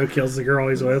 The hero kills the girl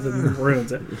he's with and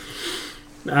ruins it.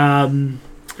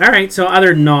 All right, so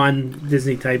other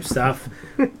non-Disney type stuff.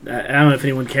 I don't know if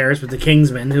anyone cares, but The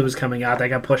Kingsman, who was coming out, that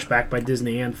got pushed back by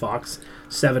Disney and Fox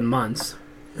 7 months.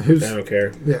 I don't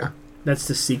care. Yeah. That's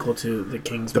the sequel to The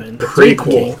Kingsman. The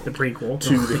prequel. The prequel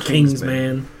to The The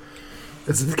Kingsman.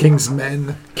 It's the King's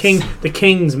Men. The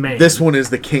Kingsman. This one is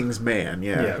the King's Man,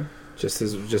 Yeah.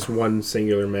 Just one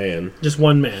singular man. Just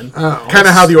one man. Oh. Kind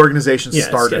of how the organization Yes,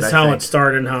 started. that's I how think. it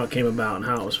started and how it came about and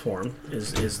how it was formed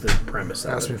is the premise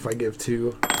of Ask me it. if I give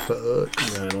 2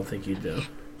 fucks. No, I don't think you do.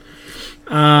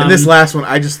 And this last one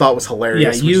I just thought was Yeah,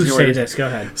 hilarious. you which is say yours. this. Go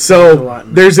ahead. There's a So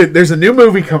lot. there's a new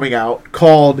movie coming out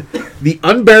called The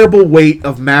Unbearable Weight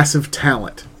of Massive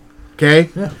Talent. Okay?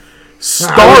 I live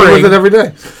Starring with it every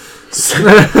day.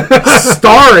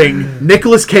 starring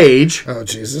Nicolas Cage, Oh,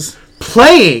 Jesus.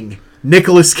 playing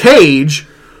Nicolas Cage,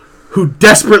 who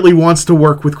desperately wants to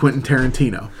work with Quentin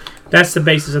Tarantino. That's the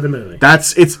basis of the movie.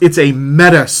 It's a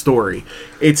meta story.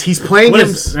 He's playing What him.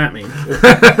 does that mean?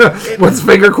 What's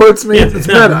finger quotes mean? It's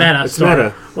not meta. meta. It's story. meta.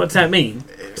 What's that mean?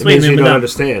 It Explain means to you me, don't Madonna.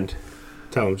 understand.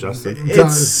 Tell him, Justin.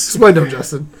 Explain to him,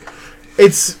 Justin.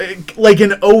 It's like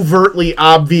an overtly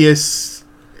obvious.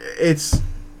 It's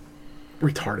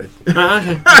retarded.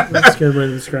 Okay. That's a good way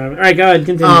to describe it. All right, go ahead.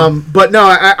 Continue. But no,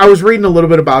 I was reading a little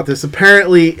bit about this.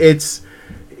 Apparently,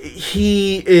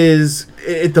 he is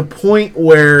at the point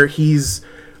where he's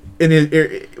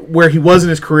where he was in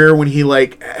his career when he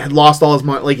like had lost all his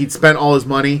money, like he'd spent all his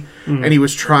money, and he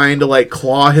was trying to like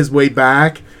claw his way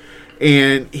back,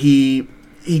 and he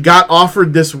got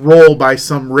offered this role by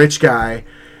some rich guy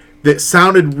that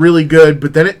sounded really good,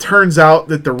 but then it turns out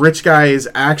that the rich guy is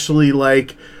actually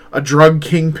like a drug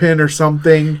kingpin or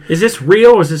something. Is this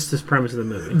real or is this premise of the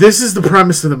movie? This is the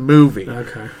premise of the movie.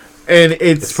 Okay. And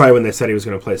It's probably when they said he was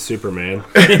going to play Superman.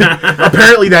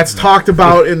 apparently that's talked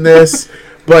about in this,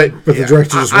 but the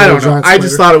director just I don't wrote know. John I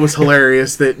just Slater. thought it was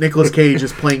hilarious that Nicolas Cage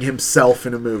is playing himself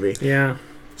in a movie. Yeah.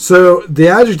 So the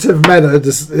adjective meta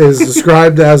is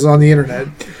described as on the internet,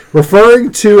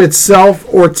 referring to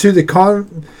itself or to the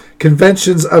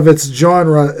conventions of its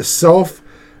genre,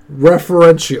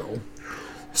 self-referential.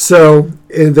 So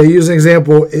they use an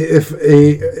example: if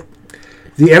the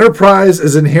Enterprise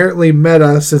is inherently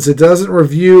meta, since it doesn't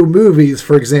review movies,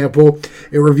 for example,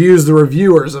 it reviews the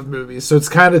reviewers of movies. So it's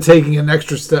kind of taking an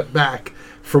extra step back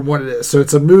from what it is. So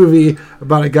it's a movie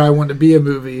about a guy wanting to be a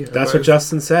movie. That's what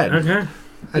Justin said. Okay.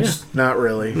 Not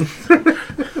really.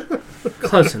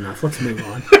 Close enough. Let's move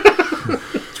on.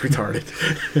 It's retarded.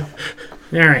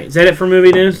 All right. Is that it for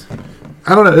movie news?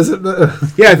 I don't know. Is it?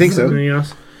 Yeah, I think so. Anything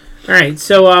else? All right.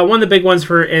 So one of the big ones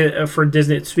for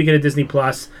Disney. Speaking of Disney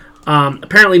Plus,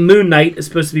 apparently Moon Knight is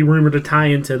supposed to be rumored to tie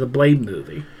into the Blade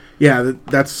movie. Yeah,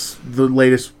 that's the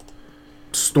latest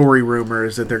story rumor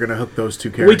is that they're going to hook those two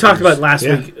characters. We talked about last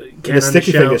week. In the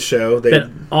Sticky Fingers show,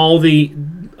 that all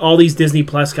these Disney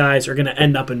Plus guys are going to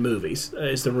end up in movies.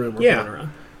 Is the rumor going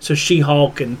around? So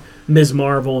She-Hulk and Ms.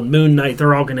 Marvel and Moon Knight,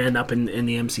 they're all going to end up in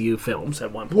the MCU films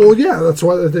at one point. Well, yeah, that's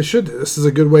why they should do. This is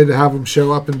a good way to have them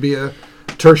show up and be a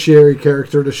tertiary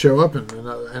character to show up in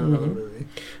another movie.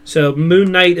 So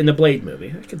Moon Knight and the Blade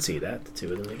movie. I can see that, the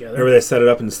two of them together. Remember they set it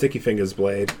up in the Sticky Fingers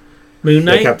Blade. Moon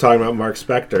Knight? They kept talking about Mark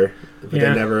Spector, but they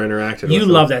never interacted with him. You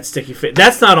love that Sticky Fingers.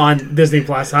 That's not on Disney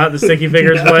Plus, huh? The Sticky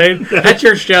Fingers Blade? That's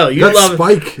your show. You love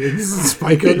Spike. Isn't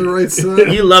Spike on the right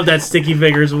side? You love that Sticky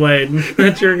Fingers Blade.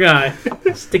 That's your guy.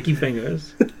 Sticky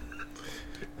Fingers.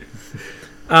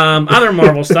 Other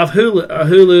Marvel stuff.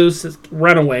 Hulu's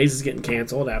Runaways is getting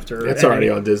canceled after. It's already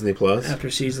on Disney Plus.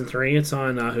 After season 3, it's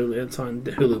on Hulu. It's on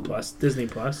Hulu Plus, Disney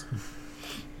Plus.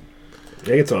 I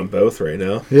think it's on both right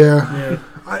now. Yeah.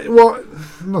 I'm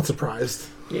not surprised.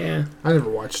 Yeah. I never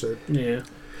watched it. Yeah.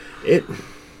 It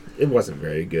wasn't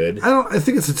very good. I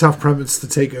think it's a tough premise to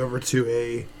take over to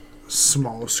a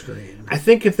small screen. I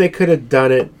think if they could have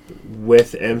done it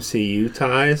with MCU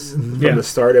ties from the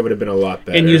start, it would have been a lot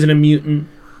better. And using a mutant.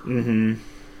 Mm-hmm.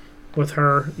 With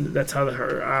her, that's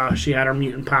how she had her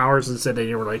mutant powers, and said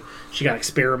they were like she got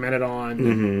experimented on.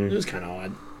 Mm-hmm. It was kind of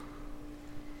odd.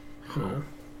 Huh.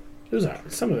 It was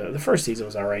some of the first season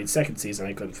was alright. Second season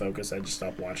I couldn't focus. I just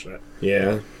stopped watching it.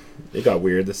 Yeah, it got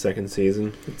weird the second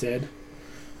season. It did.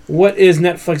 What is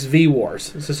Netflix V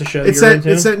Wars? Is this a show? It's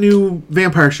that new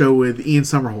vampire show with Ian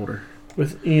Somerhalder.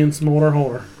 With Ian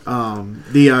Somerhalder.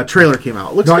 The trailer came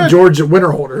out. Looks not good. George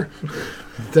Winterholder.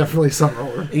 Definitely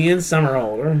Somerhalder. Ian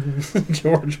Somerhalder.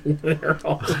 George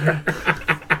Winterholder.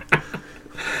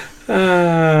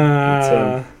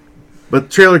 But the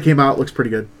trailer came out. Looks pretty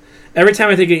good. Every time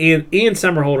I think of Ian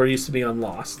Somerhalder used to be on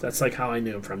Lost. That's like how I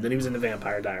knew him from. Then he was in the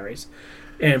Vampire Diaries.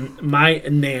 And my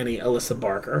nanny, Alyssa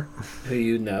Barker, who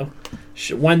you know,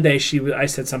 one day I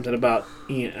said something about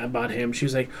him. She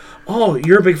was like, "Oh,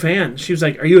 you're a big fan." She was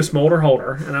like, "Are you a smolder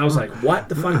holder?" And I was like, "What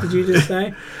the fuck did you just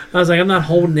say?" I was like, "I'm not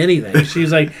holding anything." She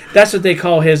was like, "That's what they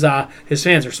call his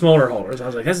fans are smolder holders." I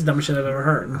was like, "That's the dumbest shit I've ever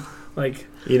heard." Like,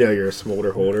 you're a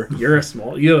smolder holder. You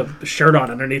have a shirt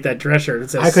on underneath that dress shirt. It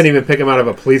says, I couldn't even pick him out of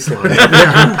a police line.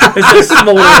 It says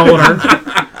smolder holder.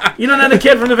 You don't know the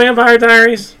kid from the Vampire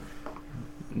Diaries?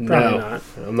 Probably not.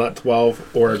 I'm not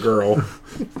 12 or a girl.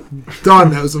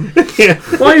 Don knows him. Yeah.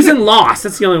 Well, he was in Lost.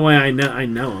 That's the only way I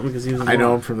know him because he was. I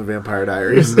know him from the Vampire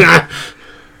Diaries. I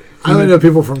only know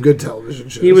people from good television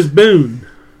shows. He was Boone.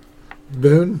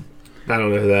 Boone? I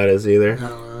don't know who that is either.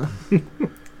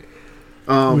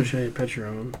 I'm gonna show you a picture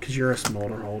of him because you're a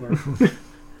smolder holder.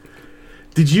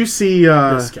 Did you see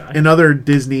in other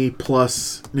Disney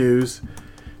Plus news?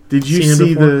 Did you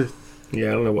see the? Yeah,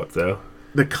 I don't know what though.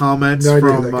 The comments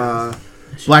from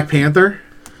Black Panther.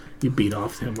 You beat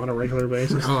off him on a regular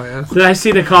basis. Oh yeah. Did I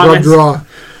see the comments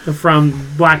from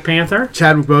Black Panther?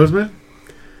 Chadwick Boseman.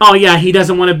 Oh yeah, he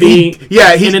doesn't want to be. They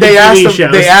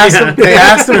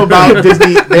asked him about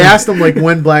Disney. They asked him like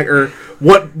when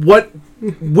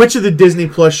which of the Disney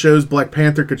Plus shows Black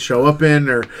Panther could show up in,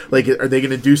 or like are they going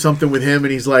to do something with him?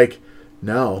 And he's like,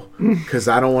 no, because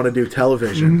I don't want to do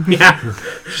television. Yeah,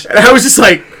 and I was just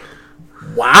like,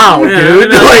 wow, dude.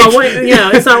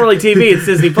 It's not really TV. It's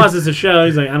Disney Plus. It's a show.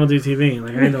 He's like, I don't do TV.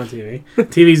 Like, I ain't doing TV.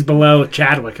 TV's below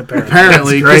Chadwick,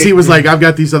 apparently. Because he was like, I've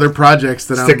got these other projects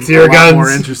that I'm a lot more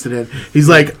interested in. He's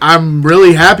like, I'm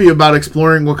really happy about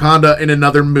exploring Wakanda in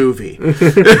another movie.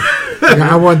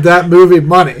 I want that movie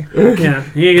money. Yeah,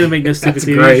 he ain't gonna make no stupid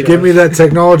TV show. Give me that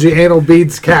technology anal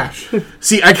beads cash.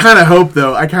 See, I kind of hope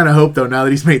though, now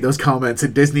that he's made those comments,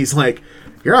 and Disney's like,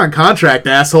 you're on contract,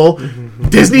 asshole.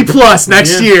 Disney Plus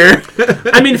next year.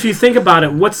 I mean, if you think about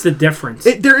it, what's the difference?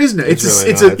 There is no. It's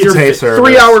a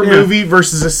 3-hour movie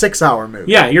versus a 6-hour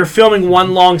movie. Yeah, you're filming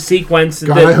one long sequence.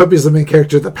 God, I hope he's the main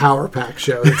character of the Power Pack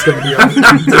show. That's going to be on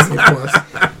Disney Plus.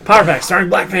 Power Pack starring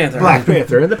Black Panther. Black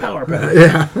Panther and the Power Pack.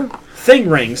 Yeah. Thing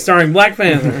Ring starring Black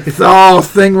Panther. Oh,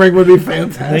 Thing Ring would be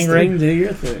fantastic. Thing Ring, do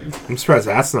your thing. I'm surprised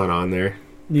that's not on there.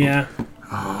 Yeah.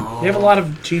 They have a lot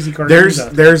of cheesy cartoons.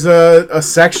 There's a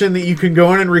section that you can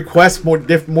go in and request more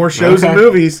shows and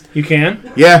movies. You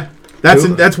can? Yeah.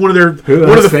 That's one of their the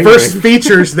fingering? first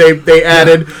features they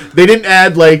added. They didn't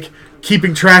add like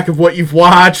keeping track of what you've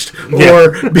watched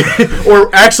or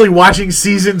actually watching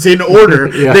seasons in order.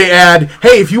 Yeah. They add,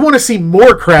 hey, if you want to see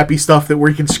more crappy stuff that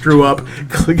we can screw up,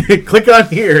 click on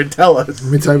here and tell us.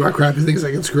 Let me tell you about crappy things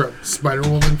I can screw up.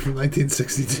 Spider-Woman from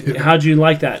 1962. How'd you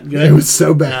like that? Good? It was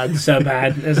so bad. So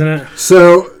bad, isn't it?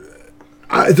 So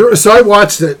I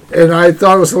watched it, and I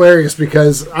thought it was hilarious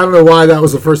because I don't know why that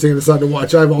was the first thing I decided to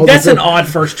watch. I have all That's an odd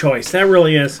first choice. That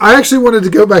really is. I actually wanted to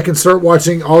go back and start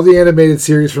watching all the animated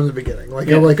series from the beginning. Like,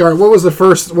 I'm like, all right, what's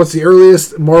the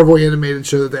earliest Marvel animated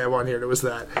show that they have on here? And it was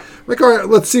that. I'm like, all right,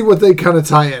 let's see what they kind of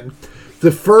tie in.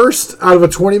 The first, out of a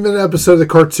 20-minute episode of the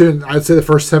cartoon, I'd say the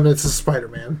first 10 minutes is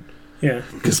Spider-Man. Yeah.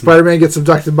 Because Spider-Man gets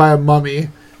abducted by a mummy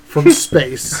from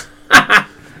space.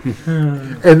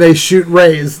 And they shoot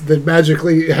rays that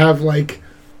magically have like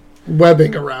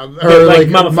webbing around, or like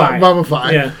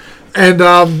mummify. Yeah.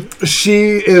 And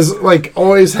she is like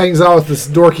always hangs out with this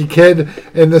dorky kid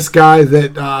and this guy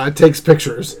that takes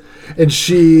pictures. And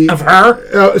she Of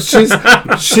her?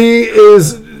 She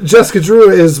is Jessica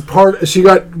Drew is part. She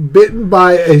got bitten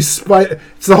by a spider.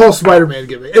 It's the whole Spider-Man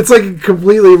gimmick. It's like it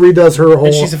completely redoes her whole.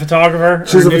 And she's a photographer?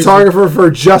 She's a photographer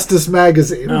for Justice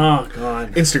Magazine. Oh,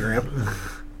 God. Instagram.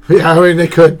 Yeah, I mean, they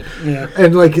could. Yeah.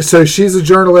 And, like, so she's a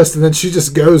journalist, and then she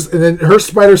just goes, and then her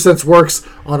spider sense works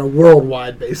on a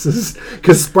worldwide basis.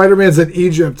 Because Spider-Man's in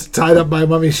Egypt, tied up by a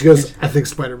mummy. She goes, I think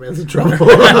Spider-Man's in trouble.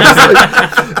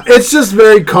 It's just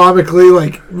very comically,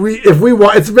 like,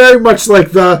 it's very much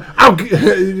like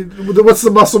what's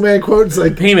the Muscle Man quote? It's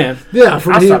like, He-Man. yeah,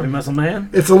 from I'll He- stop you, Muscle Man.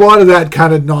 It's a lot of that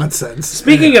kind of nonsense.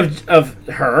 Speaking of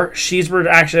her,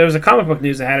 actually, there was a comic book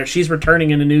news that had her. She's returning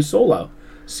in a new solo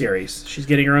series. She's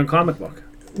getting her own comic book.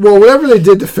 Well, whatever they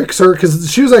did to fix her, because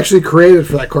she was actually created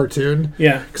for that cartoon.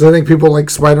 Yeah. Because I think people like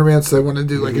Spider-Man, so they want to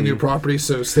do like a new property.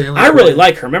 So Stanley. I really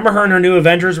like her. Remember her in her new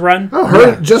Avengers run? Oh,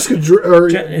 her Yeah. Jessica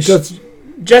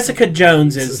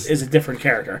Jones is a different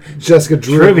character. Jessica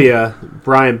Drew. Trivia: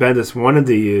 Brian Bendis wanted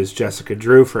to use Jessica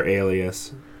Drew for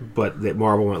Alias, but that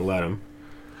Marvel wouldn't let him.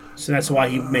 So that's why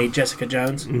he made Jessica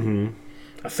Jones. Mm-hmm.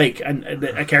 A fake,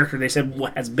 a character they said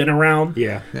has been around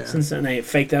since then. They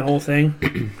faked that whole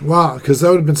thing. Wow, because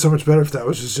that would have been so much better if that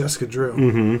was just Jessica Drew.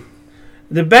 Mm-hmm.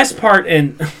 The best part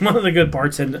and one of the good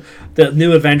parts in the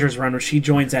new Avengers run, where she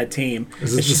joins that team,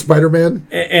 Is this just Spider-Man?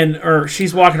 or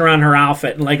she's walking around in her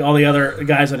outfit, and like all the other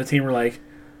guys on the team were like,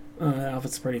 "Oh, that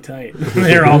outfit's pretty tight."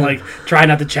 They're all like trying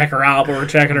not to check her out, but we're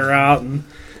checking her out, and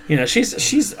you know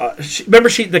she's remember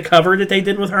the cover that they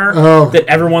did with her that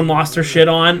everyone lost their shit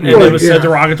on, and it was so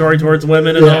derogatory towards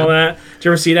women and all that. Did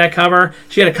you ever see that cover?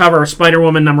 She had a cover of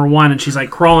Spider-Woman #1, and she's like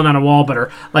crawling on a wall, but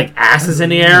her like ass is in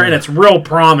the air, and it's real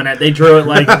prominent. They drew it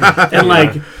like and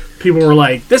like people were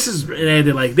like, "This is."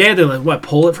 And they had to what,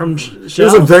 pull it from shelves?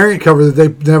 There's a variant cover that they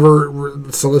never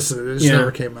solicited. It just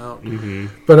never came out. Mm-hmm.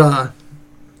 But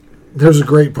there's a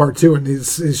great part too, and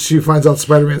she finds out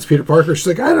Spider-Man's Peter Parker. She's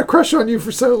like, "I had a crush on you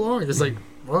for so long." It's like,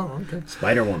 "Well, okay."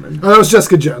 Spider-Woman. Oh, that was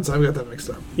Jessica Jones. I got that mixed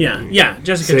up. Yeah,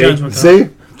 Jessica Jones with See,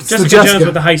 Jessica Jones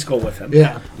went to high school with him.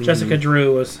 Yeah, Jessica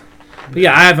Drew was. But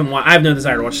yeah, I have no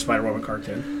desire to watch a Spider-Woman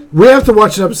cartoon. we have to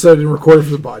watch an episode and record it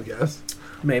for the podcast.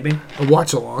 Maybe. A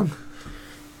watch along.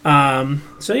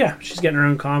 So yeah, she's getting her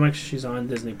own comics. She's on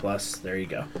Disney Plus. There you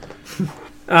go.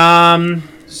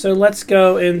 So let's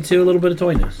go into a little bit of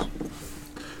toy news.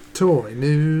 Toy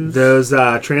news. Those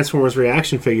Transformers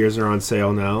reaction figures are on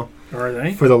sale now Are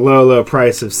they? for the low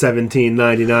price of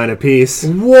 $17.99 a piece.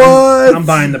 What? I'm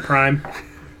buying the Prime.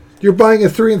 You're buying a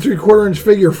 3 3/4 inch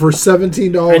figure for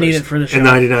 $17. I need it for the show. And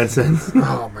 99 cents.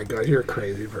 Oh my god, you're a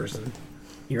crazy person.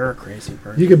 You're a crazy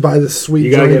person. You could buy this sweet.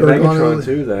 You gotta get Johnny Megatron Gargano.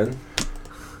 too, then.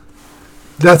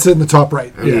 That's in the top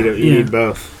right. You Yeah, need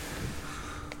both.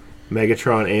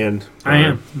 Megatron and I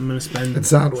am. I'm gonna spend And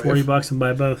Soundwave. $40 and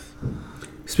buy both.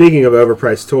 Speaking of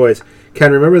overpriced toys,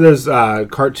 Ken, remember those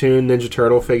cartoon Ninja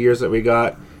Turtle figures that we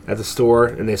got at the store,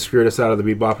 and they screwed us out of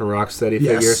the Bebop and Rocksteady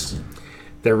figures?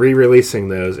 They're re-releasing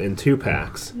those in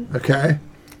 2-packs. Okay.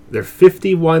 They're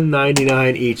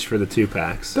 $51.99 each for the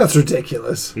 2-packs. That's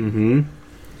ridiculous. Mm-hmm.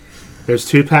 There's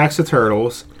 2 packs of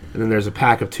Turtles, and then there's a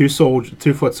pack of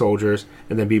 2-foot soldiers,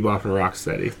 and then Bebop and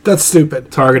Rocksteady. That's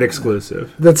stupid. Target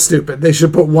exclusive. That's stupid. They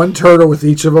should put one turtle with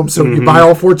each of them. So you buy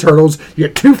all 4 turtles, you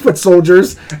get 2-foot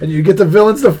soldiers, and you get the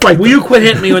villains to fight. Will you quit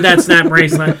hitting me with that snap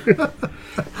bracelet?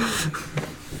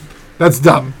 That's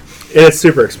dumb. It's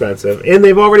super expensive, and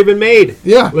they've already been made.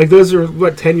 Yeah. Like those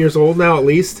are 10 years old now at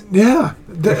least. Yeah.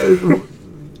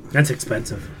 That's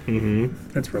expensive. Mm-hmm.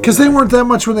 That's really Because they weren't that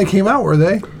much when they came out, were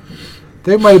they?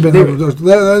 They might have been.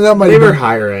 That might They have were been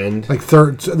higher end. like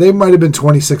third. They might have been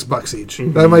 $26 each.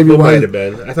 Mm-hmm. That might be They why. might have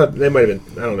been. I thought they might have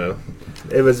been. I don't know.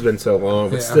 It has been so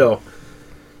long, but still,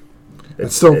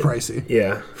 it's still pricey.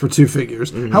 Yeah, for 2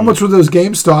 figures. How much were those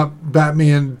GameStop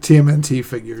Batman TMNT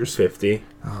figures? 50.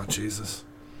 Oh Jesus!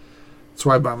 That's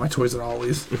why I buy my toys at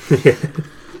Ollie's.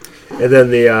 And then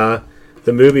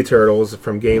the movie Turtles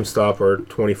from GameStop are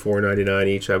 $24.99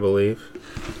 each, I believe.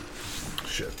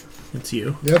 Shit. It's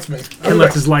you. Yeah, that's me. Ken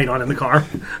left his light on in the car.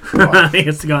 He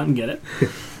has to go out and get it.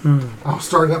 I'll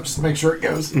start it up just to make sure it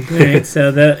goes. Alright, so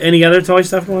any other toy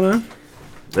stuff going on?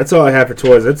 That's all I have for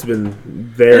toys. It's been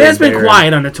very. It has been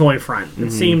quiet on the toy front.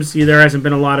 It seems there hasn't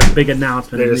been a lot of big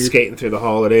announcements. They're just skating through the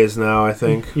holidays now, I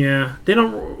think. Yeah, they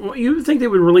don't. You would think they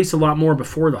would release a lot more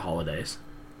before the holidays.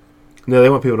 No, they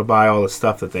want people to buy all the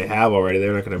stuff that they have already.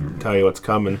 They're not going to tell you what's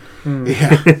coming.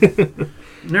 Yeah.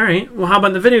 All right. Well, how about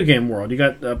in the video game world? You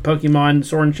got Pokemon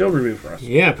Sword and Shield review for us.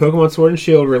 Yeah, Pokemon Sword and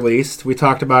Shield released. We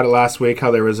talked about it last week,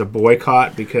 how there was a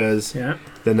boycott because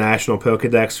the National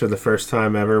Pokedex for the first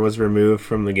time ever was removed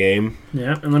from the game.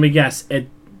 Yeah, and let me guess, it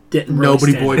didn't really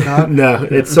Nobody stand. boycott? No,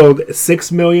 it sold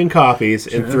 6 million copies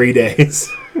in 3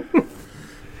 days.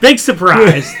 Big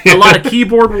surprise. A lot of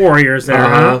keyboard warriors there,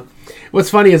 huh? What's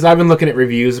funny is I've been looking at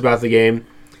reviews about the game.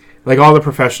 Like all the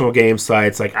professional game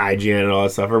sites like IGN and all that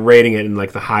stuff are rating it in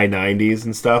like the high 90s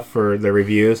and stuff for their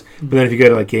reviews. But then if you go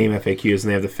to like Game FAQs and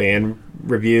they have the fan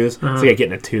reviews, it's like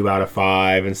getting a 2 out of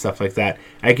 5 and stuff like that.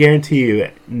 I guarantee you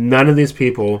none of these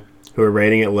people who are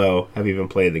rating it low have even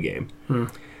played the game.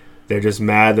 They're just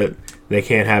mad that they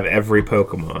can't have every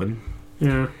Pokemon.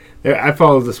 Yeah. I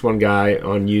followed this one guy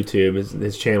on YouTube.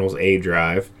 His channel's A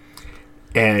Drive.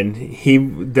 And he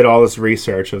did all this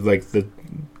research of like the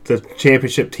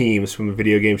championship teams from the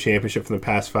video game championship from the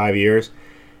past 5 years,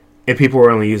 and people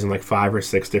were only using like 5 or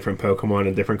 6 different Pokemon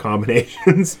in different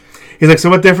combinations. He's like, so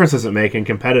what difference does it make in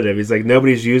competitive? He's like,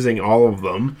 nobody's using all of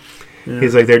them.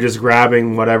 He's like, they're just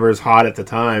grabbing whatever's hot at the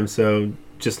time, so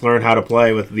just learn how to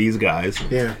play with these guys.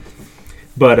 Yeah.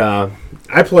 But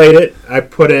I played it. I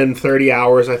put in 30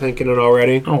 hours, I think, in it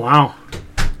already. Oh, wow.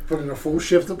 Put in a full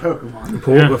shift of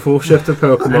Pokemon. A full shift of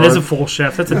Pokemon. That is a full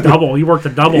shift. That's a double. You worked a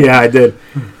double. Yeah, I did.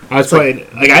 I was playing.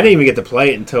 Like I didn't even get to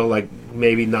play it until like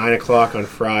maybe 9 o'clock on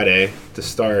Friday to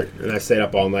start, and I stayed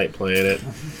up all night playing it.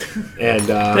 And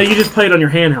No, you just played on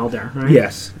your handheld there, right?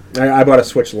 yes, I bought a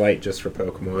Switch Lite just for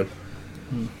Pokemon.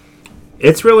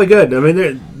 It's really good. I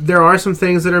mean, there are some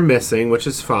things that are missing, which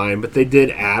is fine, but they did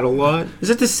add a lot.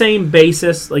 Is it the same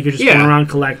basis? Like you're just going around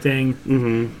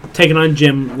collecting, taking on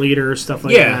gym leaders, stuff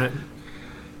like that?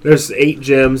 There's 8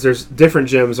 gyms. There's different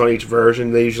gyms on each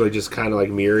version. They usually just kind of like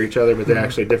mirror each other, but they're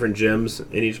actually different gyms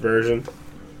in each version.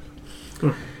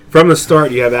 From the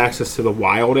start, you have access to the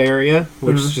wild area,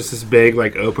 which is just this big,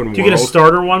 like, open world. Do you get a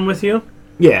starter one with you?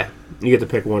 Yeah. You get to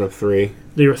pick one of 3.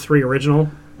 There were 3 original?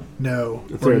 No.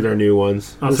 They're new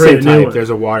ones. Oh, the 3 same new type. ones. There's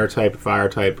a water type, fire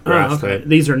type, grass type.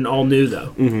 These are all new,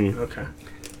 though. Okay.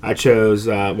 I chose,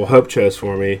 Hope chose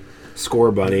for me,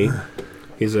 Score Bunny.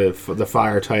 He's the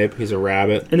fire type. He's a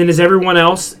rabbit. And then is everyone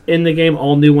else in the game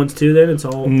all new ones, too, then? It's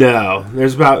all... No.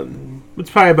 It's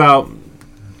probably about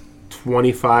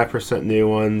 25% new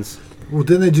ones. Well,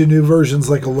 didn't they do new versions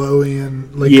like Alolan?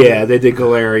 Like Yeah, they did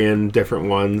Galarian, different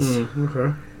ones.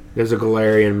 Okay. There's a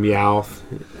Galarian Meowth,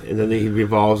 and then he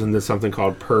evolves into something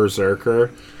called Berserker.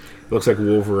 Looks like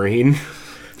Wolverine.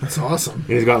 That's awesome.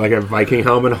 And he's got like a Viking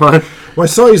helmet on. Well, I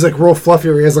saw he's like real fluffy,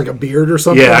 or he has like a beard or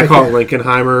something. Yeah, I call it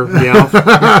Linkenheimer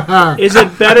Meowth. Is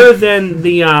it better than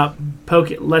the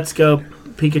Let's Go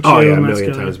Pikachu? Oh yeah, a and Let's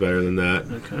million Go... times better than that.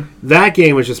 Okay. That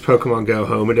game was just Pokemon Go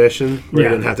Home Edition, where Yeah.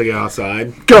 you didn't have to go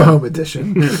outside. Go Home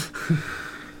Edition.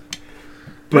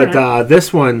 But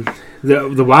this one,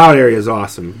 the wild area is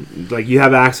awesome. Like you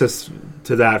have access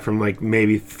to that from like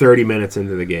maybe 30 minutes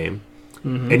into the game,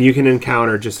 and you can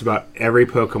encounter just about every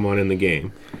Pokemon in the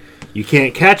game. You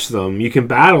can't catch them. You can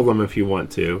battle them if you want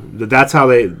to. That's how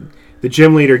the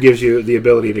gym leader gives you the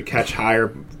ability to catch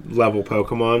higher level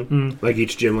Pokemon. Like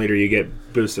each gym leader, you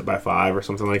get boosted by 5 or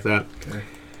something like that. Okay.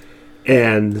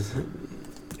 And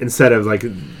instead of like.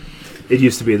 It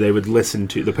used to be the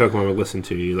Pokemon would listen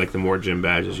to you, like the more gym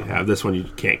badges you have. This one, you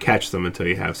can't catch them until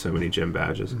you have so many gym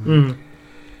badges.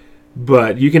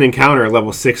 But you can encounter a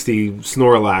level 60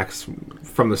 Snorlax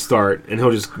from the start, and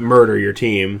he'll just murder your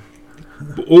team.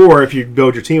 Or if you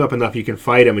build your team up enough, you can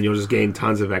fight him, and you'll just gain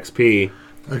tons of XP.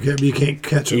 Okay, but you can't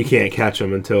catch him. You can't catch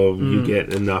him until you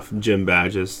get enough gym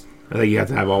badges. I think you have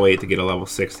to have all 8 to get a level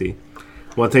 60.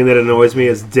 One thing that annoys me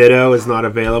is Ditto is not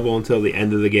available until the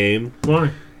end of the game.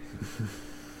 Why?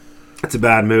 It's a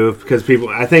bad move because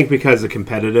because of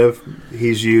competitive,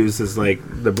 he's used as like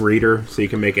the breeder, so you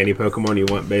can make any Pokemon you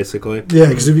want, basically. Yeah,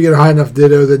 because if you get a high enough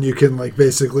Ditto, then you can like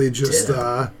basically just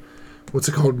what's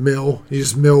it called? Mill. You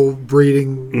just mill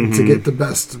breeding to get the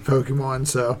best Pokemon.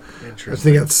 So I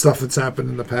think that's stuff that's happened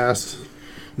in the past.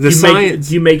 Do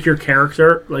you make your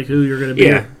character like who you're going to be?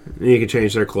 Yeah, you can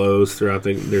change their clothes throughout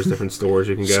there's different stores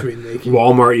you can go. Screen-making.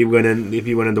 Walmart, if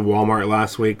you went into Walmart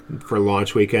last week for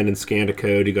launch weekend and scanned a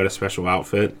code, you got a special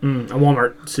outfit. A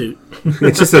Walmart suit.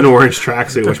 It's just an orange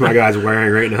tracksuit, which my guy's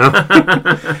wearing right now.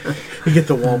 You get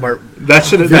the Walmart.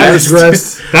 That'd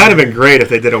have been great if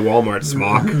they did a Walmart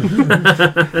smock.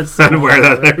 I'd wear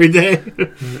that every day.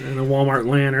 And a Walmart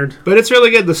lantern. But it's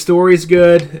really good. The story's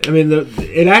good. I mean,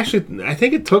 I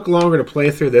think it took longer to play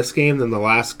through this game than the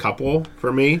last couple,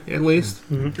 for me, at least.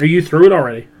 Are you through it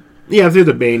already? Yeah, through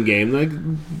the main game. Like,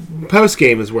 post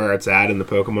game is where it's at in the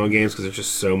Pokemon games because there's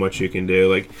just so much you can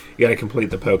do. Like, you got to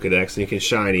complete the Pokedex, and you can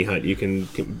shiny hunt. You can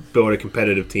build a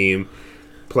competitive team,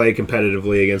 play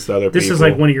competitively against other people. This is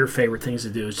like one of your favorite things to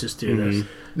do. Is just do this.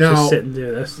 Now, just sit and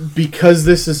do this. Because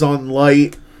this is on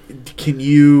light,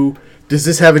 does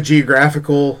this have a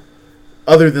geographical,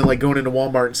 other than like going into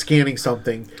Walmart and scanning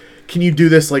something? Can you do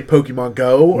this like Pokemon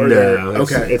Go? Or no,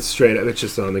 it's straight up. It's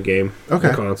just on the game, the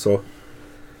console.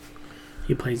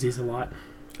 He plays these a lot.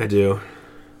 I do.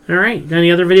 All right. Got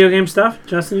any other video game stuff?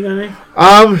 Justin, you got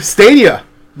any? Stadia.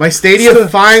 My Stadia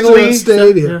finally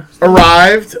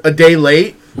arrived a day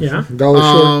late. Yeah.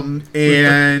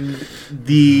 And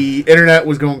the internet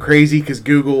was going crazy because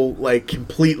Google like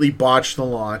completely botched the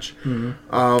launch.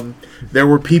 There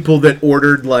were people that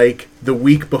ordered like the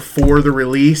week before the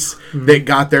release that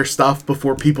got their stuff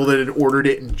before people that had ordered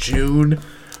it in June.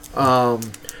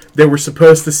 They were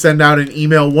supposed to send out an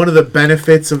email. One of the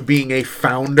benefits of being a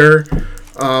founder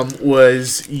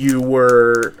was you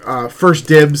were first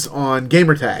dibs on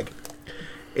gamertag.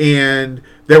 And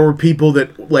there were people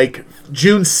that, like,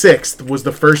 June 6th was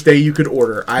the first day you could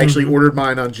order. I actually ordered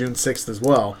mine on June 6th as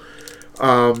well.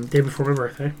 Day before my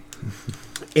birthday.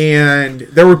 And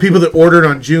there were people that ordered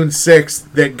on June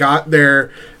 6th that got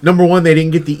their... Number one, they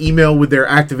didn't get the email with their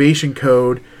activation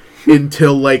code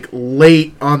until, like,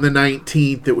 late on the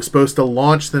 19th. It was supposed to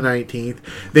launch the 19th.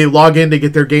 They log in to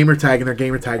get their gamertag, and their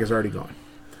gamertag is already gone.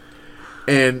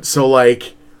 And so,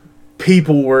 like...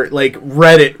 people were like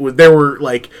Reddit. There were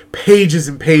like pages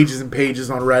and pages and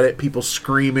pages on Reddit. People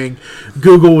screaming.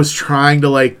 Google was trying to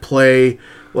like play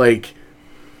like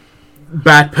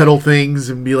backpedal things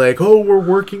and be like, "Oh, we're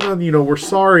working on. We're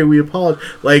sorry. We apologize."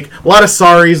 Like a lot of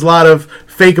sorries, a lot of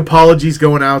fake apologies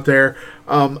going out there.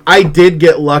 I did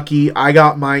get lucky. I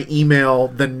got my email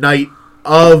the night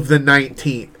of the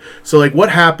 19th. So like what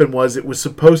happened was you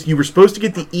were supposed to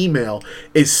get the email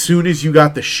as soon as you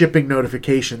got the shipping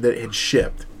notification that it had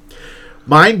shipped.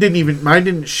 Mine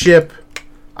didn't ship.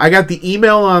 I got the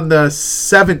email on the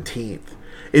 17th.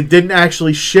 It didn't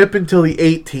actually ship until the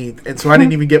 18th, and so I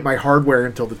didn't even get my hardware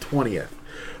until the 20th.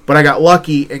 But I got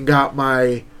lucky and got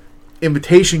my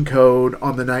invitation code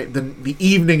on the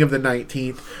evening of the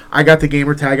 19th. I got the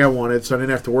gamer tag I wanted, so I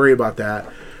didn't have to worry about that.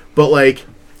 But like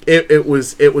it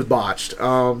was botched.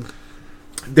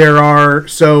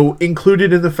 So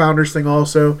included in the Founders thing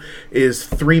also is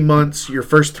 3 months, your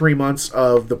first 3 months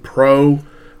of the Pro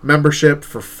membership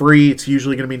for free. It's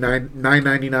usually going to be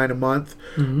 $9.99 a month.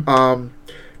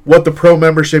 What the Pro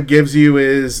membership gives you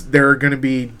is there are going to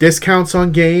be discounts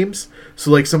on games. So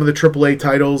like some of the AAA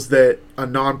titles that a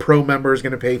non-Pro member is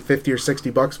going to pay $50 or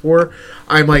 $60 for,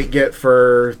 I might get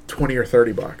for $20 or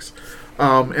 $30.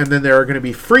 And then there are going to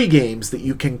be free games that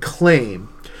you can claim.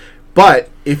 But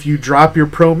if you drop your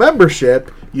Pro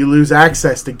membership, you lose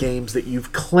access to games that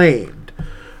you've claimed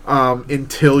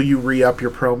until you re-up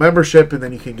your Pro membership, and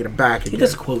then you can get them back again. He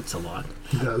just quotes a lot.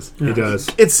 He does. He does.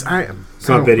 It's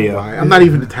not video. I'm not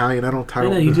even Italian. I don't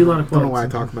know you do a lot of quotes. I don't know why I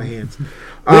talk with my hands.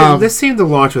 This seemed to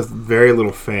launch with very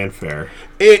little fanfare.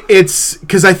 It's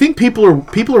because I think people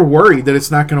are worried that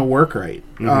it's not going to work right.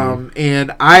 And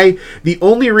the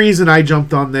only reason I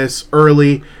jumped on this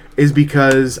early is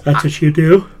because that's what you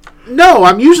do. No,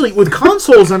 I'm usually with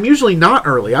consoles. I'm usually not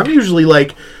early. I'm usually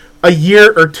like a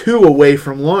year or two away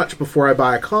from launch before I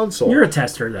buy a console. You're a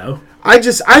tester, though. I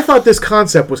thought this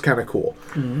concept was kind of cool.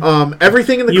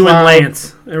 Everything in the you cloud. You and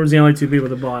Lance. There was the only two people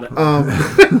that bought it.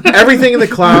 Everything in the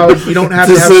cloud. You don't have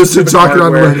to have to talk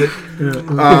on Reddit.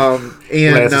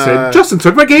 And said, Justin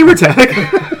took my gamer tag.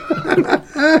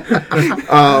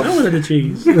 I wanted the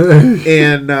cheese.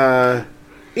 And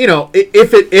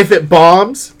if it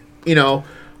bombs,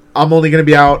 I'm only going to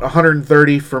be out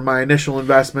 $130 for my initial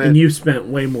investment. And you've spent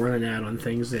way more than that on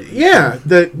things that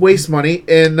that waste money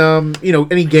and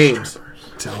any games.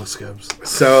 Telescopes.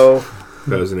 So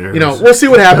Bows and arrows. we'll see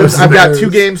what happens. Bows and I've got arrows. 2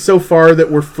 games so far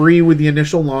that were free with the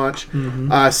initial launch.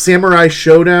 Samurai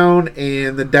Showdown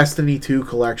and the Destiny 2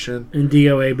 collection. and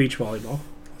DOA beach volleyball.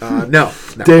 No.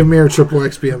 Dave Mirror Triple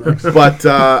X BMX. But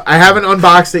I haven't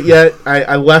unboxed it yet.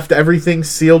 I left everything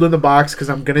sealed in the box because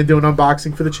I'm gonna do an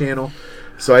unboxing for the channel.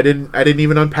 So I didn't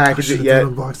even unpackage it yet.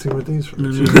 Unboxing with these for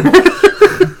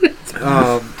the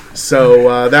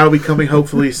So that'll be coming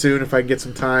hopefully soon if I can get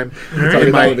some time. right.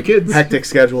 In my With the kids. hectic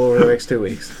schedule over the next 2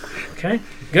 weeks. Okay,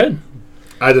 good.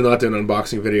 I did not do an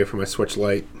unboxing video for my Switch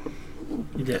Lite You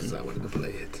because didn't. I wanted to play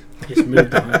it. Just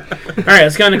moved on. All right,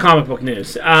 let's go into comic book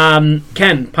news.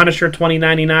 Ken, Punisher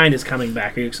 2099 is coming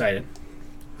back. Are you excited?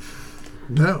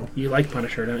 No. You like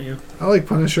Punisher, don't you? I like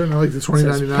Punisher and I like the It says,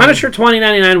 2099. Punisher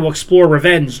 2099 will explore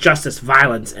revenge, justice,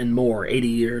 violence, and more 80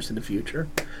 years in the future.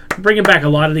 We're bringing back a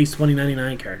lot of these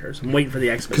 2099 characters. I'm waiting for the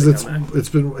X-Men Because to it's come back.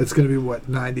 it's going to be what,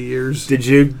 90 years. Did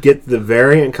you get the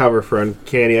variant cover for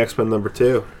Uncanny X-Men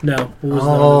 #2? No, what was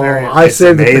Oh, the variant? I It's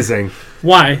saved the, amazing.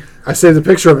 Why? I saved the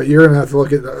picture of it. You're going to have to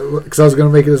look at because I was going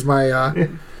to make it as my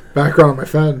background on my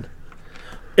phone.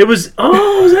 It was.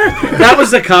 Oh, was that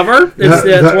was the cover? It's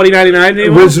the That- 2099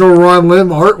 new one? Original Ron Lim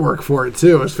artwork for it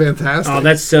too. It's fantastic. Oh,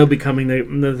 that's so becoming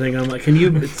the thing. I'm like, can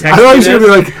you text I thought me you were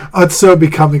going to this? be like, oh, it's so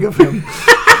becoming of him.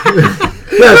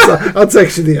 Yes, I'll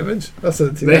text you the image. I'll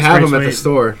send it to you. They have pretty them at the sweet.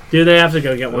 store. Do they have to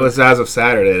go get Well, one? it's as of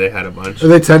Saturday, they had a bunch. Are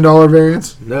they $10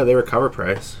 variants? No, they were cover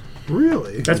price.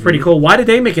 Really? That's pretty cool. Why did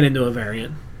they make it into a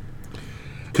variant?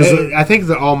 Because I think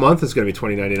the all month is going to be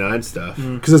 2099 stuff.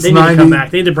 it's They need to 90. come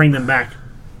back. They need to bring them back.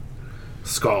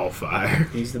 Skullfire.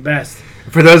 He's the best.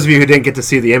 For those of you who didn't get to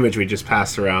see the image we just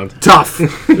passed around, Tough. In,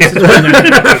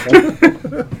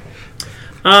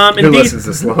 who listens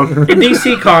this long? in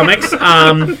DC Comics,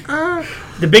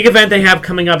 the big event they have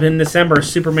coming up in December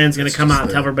is Superman's going to come out and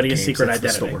tell everybody his secret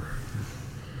identity.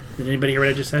 Did anybody hear what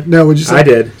I just said? No, would you say? I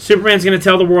did. Superman's going to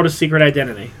tell the world his secret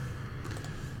identity.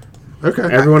 Okay.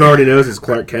 Everyone already knows it's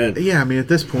Clark Kent. Yeah, I mean at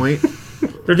this point,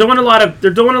 They're doing a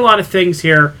lot of things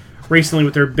here recently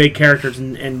with their big characters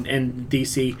in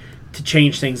DC to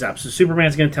change things up. So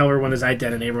Superman's going to tell everyone his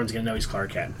identity. Everyone's going to know he's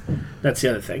Clark Kent. That's the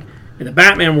other thing. In the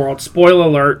Batman world, spoiler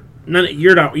alert,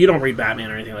 you don't read Batman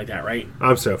or anything like that, right?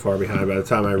 I'm so far behind. By the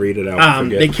time I read it, I'll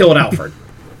forget. They killed Alfred.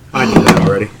 I knew that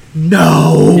already.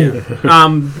 no.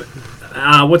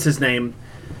 What's his name?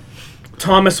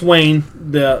 Thomas Wayne,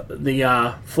 the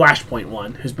Flashpoint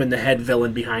one, who's been the head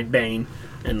villain behind Bane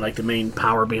and like the main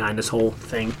power behind this whole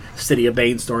thing, City of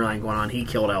Bane storyline going on. He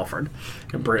killed Alfred,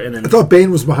 and then I thought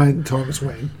Bane was behind Thomas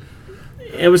Wayne.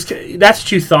 that's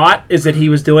what you thought, is that he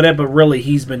was doing it, but really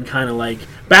he's been kind of like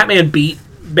Batman beat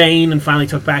Bane and finally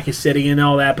took back his city and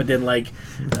all that, but then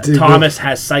Thomas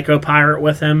has Psycho Pirate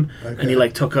with him, and he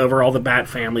took over all the Bat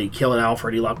family. He killed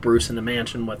Alfred. He locked Bruce in the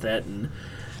mansion with it, and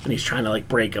he's trying to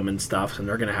break him and stuff. And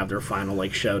they're gonna have their final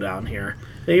showdown here.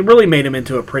 They really made him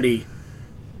into a pretty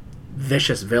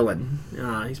vicious villain.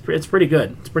 It's pretty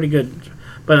good. It's pretty good.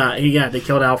 But they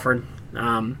killed Alfred.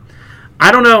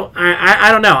 I don't know. I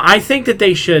don't know. I think that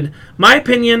they should. My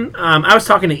opinion. I was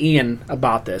talking to Ian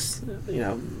about this.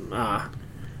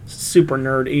 Super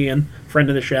nerd Ian, friend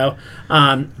of the show.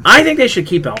 I think they should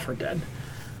keep Alfred dead.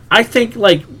 I think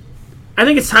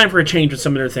it's time for a change with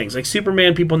some of their things. Like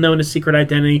Superman, people knowing his secret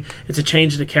identity. It's a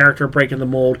change in the character, breaking the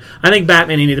mold. I think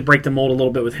Batman, you need to break the mold a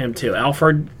little bit with him too.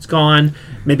 Alfred's gone.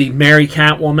 Maybe marry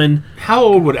Catwoman. How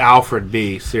old would Alfred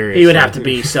be? Seriously, He would have to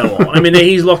be so old. I mean,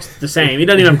 he looks the same. He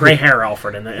doesn't even have gray hair,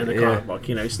 Alfred, in the comic book.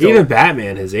 He's still, even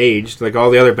Batman has aged. Like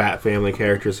all the other Bat family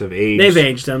characters have aged. they've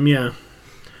aged him, yeah.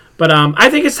 But I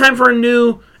think it's time for a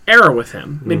new era with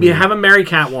him. Maybe have him marry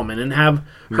Catwoman and have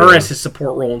her as his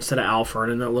support role instead of Alfred,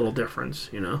 and a little difference,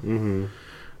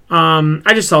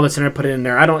 I just saw this and I put it in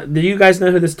there. Do you guys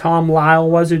know who this Tom Lyle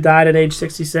was who died at age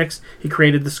 66? He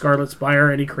created the Scarlet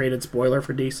Spire and he created Spoiler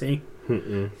for DC.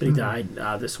 But he died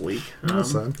this week.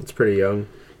 It's pretty young.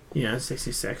 Yeah,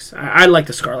 66. I like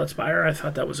the Scarlet Spire. I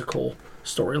thought that was a cool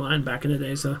storyline back in the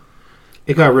days.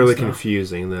 It got really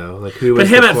confusing though. Who But was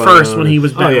him the at clone? first, when he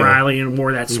was Ben yeah. Reilly and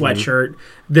wore that sweatshirt,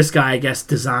 this guy, I guess,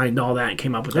 designed all that and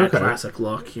came up with that classic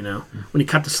look, When he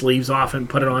cut the sleeves off and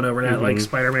put it on over that,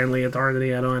 Spider-Man leotard that he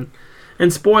had on.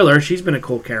 And Spoiler, she's been a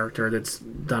cool character that's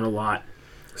done a lot.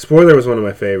 Spoiler was one of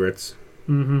my favorites.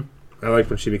 I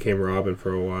liked when she became Robin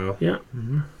for a while. Yeah.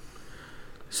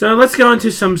 So let's go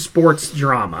into some sports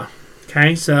drama.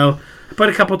 Okay, so I put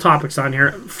a couple topics on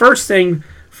here. First thing,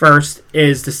 First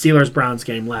is the Steelers-Browns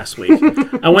game last week.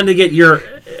 I wanted to get your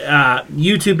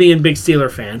you two being big Steeler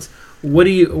fans. What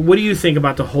do you think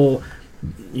about the whole,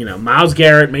 Myles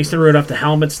Garrett, Mason Rudolph, the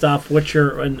helmet stuff? What's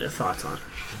your thoughts on it?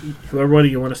 Whoever, do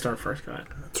you want to start first? Go ahead.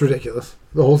 It's ridiculous.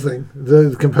 The whole thing.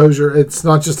 The composure. It's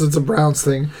not just it's a Browns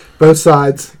thing. Both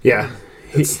sides. Yeah.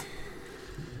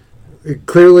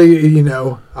 Clearly,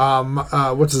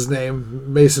 what's his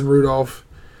name? Mason Rudolph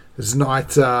is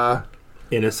not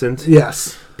innocent.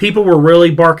 Yes. People were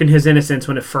really barking his innocence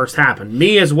when it first happened.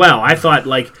 Me as well. I thought,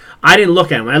 I didn't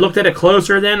look at him. When I looked at it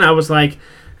closer then, I was like,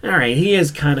 all right, he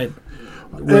is kind of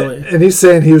really... And he's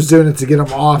saying he was doing it to get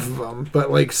him off of him.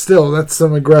 But, still, that's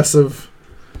some aggressive...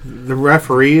 The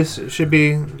referees should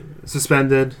be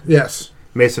suspended. Yes.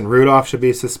 Mason Rudolph should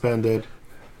be suspended.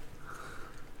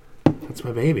 That's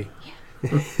my baby.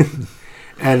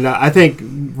 And I think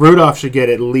Rudolph should get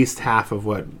at least half of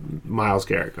what Myles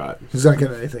Garrett got. He's not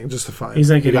getting anything, just a fine. He's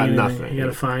not getting anything. Nothing. He got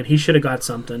a fine. He should have got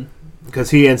something.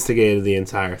 Because he instigated the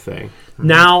entire thing.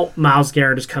 Now Myles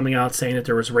Garrett is coming out saying that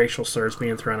there was racial slurs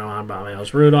being thrown on by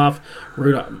Myles Rudolph.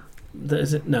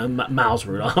 Miles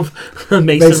Rudolph.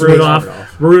 Mason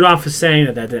Rudolph. Rudolph is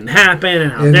saying that didn't happen,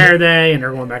 and how dare they, and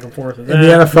they're going back and forth with that. And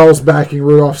the NFL's backing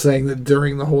Rudolph, saying that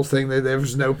during the whole thing there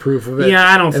was no proof of it. Yeah,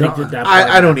 I don't think that.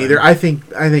 I don't either. I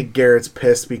think Garrett's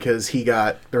pissed because he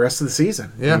got the rest of the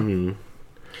season. Yeah. Mm-hmm.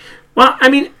 Well,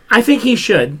 I think he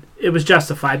should. It was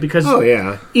justified because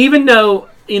even though,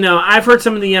 I've heard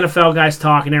some of the NFL guys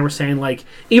talk, and they were saying,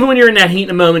 even when you're in that heat in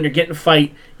the moment, you're getting a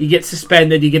fight, you get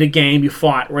suspended, you get a game, you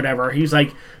fought, whatever. He's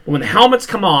like, when the helmets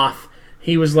come off,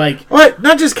 he was like... What?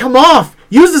 Not just come off.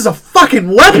 Used as a fucking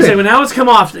weapon. He's like, when the helmets come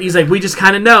off, he's like, we just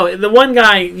kind of know. The one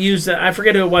guy used, I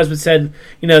forget who it was, but said,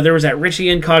 there was that Richie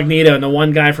Incognito and the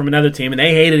one guy from another team, and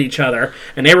they hated each other,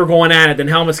 and they were going at it, then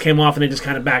helmets came off, and they just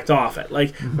kind of backed off it.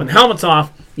 When the helmet's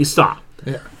off, you stop.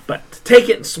 Yeah. But to take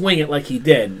it and swing it like he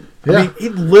did... Yeah. I mean, he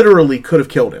literally could have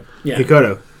killed him. Yeah. He could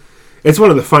have. It's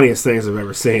one of the funniest things I've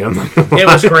ever seen. It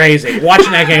was crazy.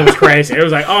 Watching that game was crazy. It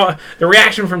was like, the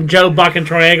reaction from Joe Buck and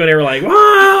Troy Aikman, they were like,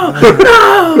 whoa,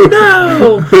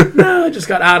 no, it just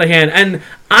got out of hand. And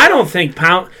I don't think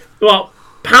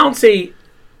Pouncey,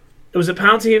 was it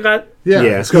Pouncey who got?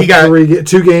 Yeah. He got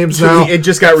 2 games now. It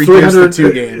just got reduced to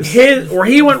 2 games. Where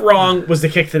he went wrong was the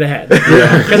kick to the head.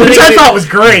 Yeah. Which I thought was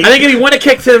great. I think if he wouldn't have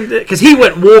kicked him, because he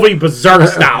went Wolverine berserk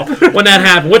style when that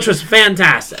happened, which was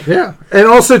fantastic. Yeah. And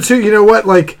also, too, you know what?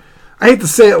 I hate to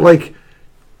say it,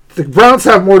 the Browns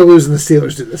have more to lose than the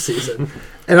Steelers do this season.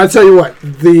 And I tell you what,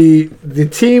 the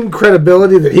team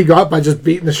credibility that he got by just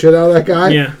beating the shit out of that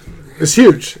guy is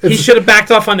huge. He should have backed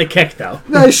off on the kick, though.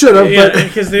 No, he should have, but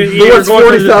because what's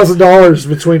 $40,000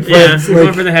 between friends? Yeah,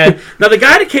 going for the head. Now, the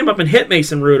guy that came up and hit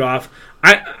Mason Rudolph,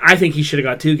 I think he should have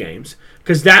got 2 games.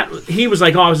 Because he was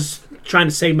like, I was trying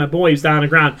to save my boy. He was down on the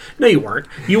ground. No, you weren't.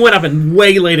 You went up and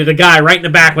waylaid a guy right in the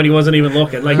back when he wasn't even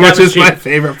looking. Which is my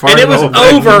favorite part. And it was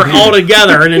over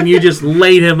altogether, and then you just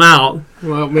laid him out.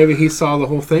 Well, maybe he saw the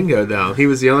whole thing go down. He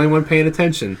was the only one paying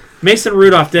attention. Mason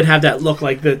Rudolph did have that look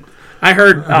like the... I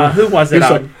heard, who was it?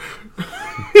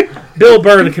 Bill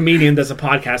Burr, the comedian, does a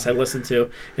podcast I listen to,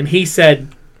 and he said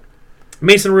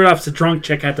Mason Rudolph's a drunk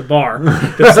chick at the bar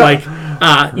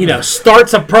that's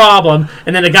starts a problem,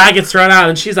 and then the guy gets thrown out,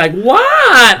 and she's like, what?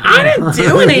 I didn't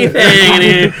do anything.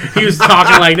 And he was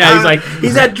talking like that. He's like,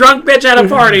 he's that drunk bitch at a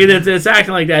party that's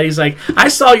acting like that. He's like, I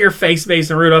saw your face,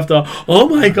 Mason Rudolph, though. Oh,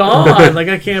 my God.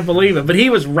 I can't believe it. But he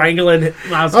was wrangling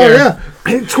Myles Garrett. Oh,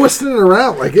 yeah. He twisted it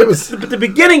around. It was... But the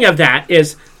beginning of that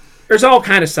is, there's all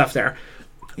kind of stuff there.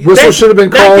 Whistle should have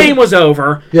been called. That game was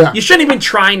over. Yeah. You shouldn't have been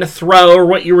trying to throw or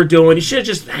what you were doing. You should have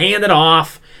just handed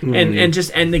off and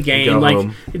just end the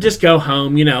game. Just go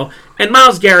home, And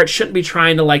Myles Garrett shouldn't be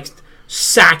trying to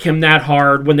sack him that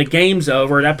hard when the game's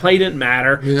over. That play didn't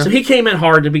matter. Yeah. So he came in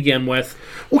hard to begin with.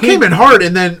 Well, came in hard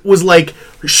and then was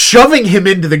shoving him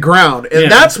into the ground,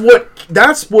 and that's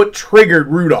what triggered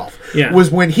Rudolph. Yeah.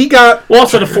 Was when he got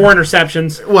also the 4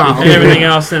 interceptions, and everything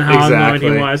else, and how annoyed he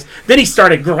was. Then he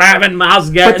started grabbing Myles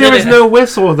Garrett. But there was no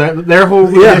whistle. Their whole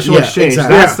initial exchange.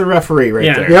 Exactly. That's the referee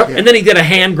right there. Yep. And then he did a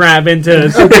hand grab into.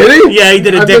 Did he? Yeah, he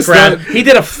did a dick grab. He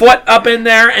did a foot up in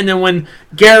there, and then when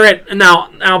Garrett,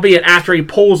 albeit after he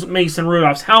pulls Mason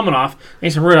Rudolph's helmet off,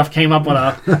 Mason Rudolph came up with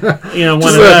one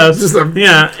of those.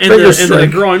 Into the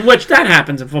groin, which that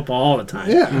happens in football all the time.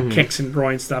 Yeah. Mm-hmm. Kicks and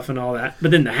groin stuff and all that. But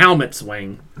then the helmet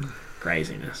swing,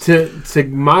 craziness. To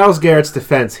Myles Garrett's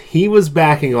defense, he was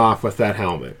backing off with that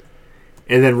helmet.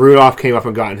 And then Rudolph came up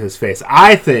and got in his face.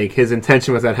 I think his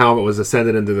intention with that helmet was to send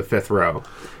it into the 5th row.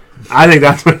 I think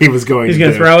that's what he was going to do. He's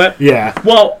going to throw it? Yeah.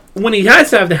 Well, when he has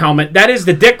to have the helmet, that is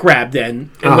the dick grab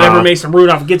then. And whenever Mason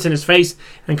Rudolph gets in his face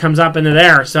and comes up into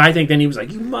there. So I think then he was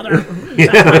like, you mother,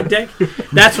 is that my dick?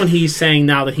 That's when he's saying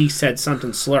now that he said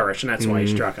something slurish, and that's why he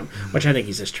struck him. Which I think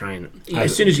he's just trying.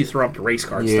 As soon as you throw up the race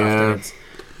card stuff, then it's,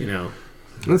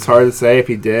 It's hard to say if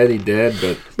he did,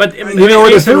 But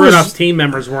Mason Rudolph's team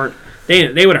members weren't.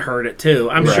 They would have heard it too.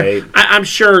 I'm sure. I'm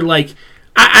sure. Like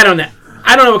I don't know.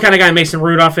 I don't know what kind of guy Mason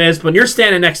Rudolph is, but when you're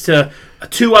standing next to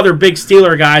 2 other big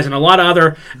Steeler guys and a lot of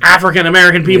other African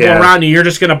American people around you, you're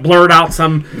just going to blurt out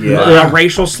some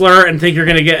racial slur and think you're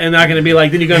going to get, and not going to be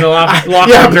like, then you go to the locker room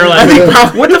and they're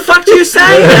like, what the fuck do you say?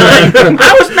 Like,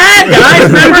 I was mad, guys.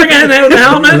 Remember getting the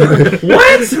helmet?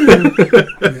 What?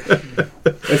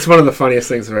 It's one of the funniest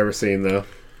things I've ever seen, though.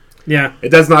 Yeah. It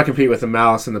does not compete with the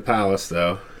Malice in the Palace,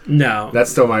 though. No.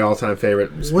 That's still my all-time favorite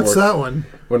sport. What's that one?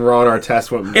 When Ron Artest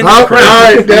went... Detroit,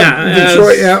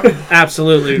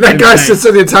 absolutely. That guy sits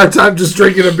there the entire time just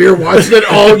drinking a beer, watching it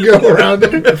all go around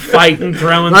him. Fighting,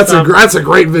 throwing That's a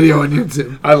great video on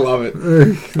YouTube. I love it.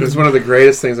 It's one of the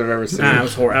greatest things I've ever seen. That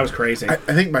was crazy. I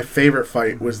think my favorite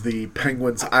fight was the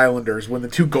Penguins-Islanders when the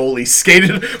 2 goalies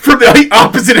skated from the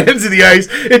opposite ends of the ice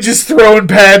and just throwing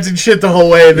pads and shit the whole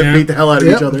way and then beat the hell out of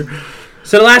each other.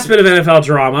 So the last bit of NFL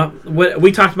drama,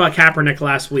 we talked about Kaepernick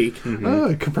last week,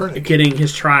 Kaepernick getting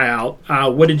his tryout.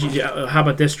 What did you? How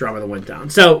about this drama that went down?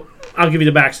 So I'll give you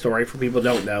the backstory for people who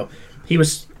don't know. He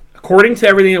was, according to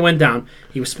everything that went down,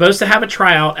 he was supposed to have a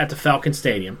tryout at the Falcon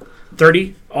Stadium.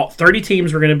 30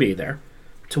 teams were going to be there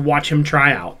to watch him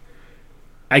try out.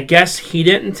 I guess he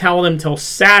didn't tell them till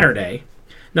Saturday.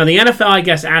 Now, the NFL, I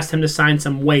guess, asked him to sign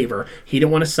some waiver. He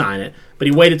didn't want to sign it, but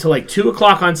he waited till like 2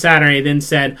 o'clock on Saturday, then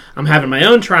said, I'm having my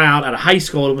own tryout at a high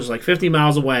school. It was like 50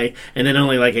 miles away, and then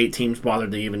only like 8 teams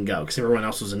bothered to even go because everyone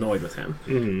else was annoyed with him.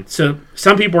 Mm-hmm. So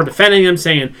some people were defending him,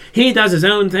 saying he does his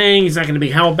own thing. He's not going to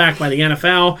be held back by the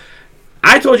NFL.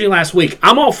 I told you last week,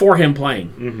 I'm all for him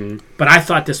playing, but I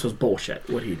thought this was bullshit,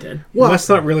 what he did. Well, he must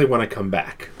not really want to come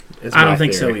back. I don't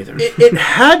think so either. It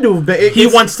had to have been. He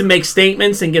wants to make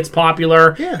statements and gets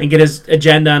popular and get his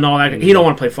agenda and all that. He don't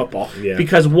want to play football. Yeah.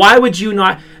 Because why would you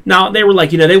not? Now, they were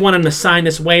like, they want him to sign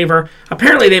this waiver.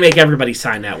 Apparently, they make everybody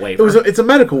sign that waiver. It's a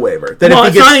medical waiver.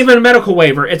 It's not even a medical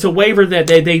waiver. It's a waiver that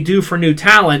they do for new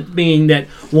talent, meaning that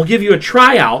we'll give you a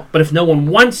tryout, but if no one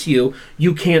wants you,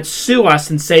 you can't sue us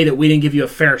and say that we didn't give you a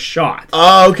fair shot.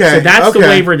 Oh, okay. So that's the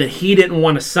waiver that he didn't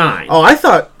want to sign. Oh, I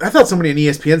thought somebody on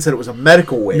ESPN said it was a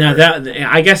medical waiver. No,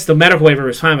 I guess the medical waiver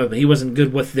was fine, but he wasn't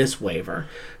good with this waiver.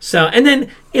 So, and then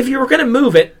if you were going to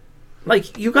move it,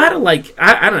 you got to,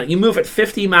 I don't know, you move it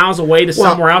 50 miles away to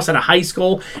somewhere else at a high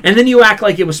school, and then you act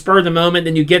like it was spur of the moment,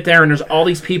 then you get there and there's all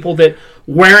these people that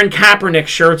wearing Kaepernick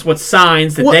shirts with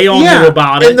signs that they all knew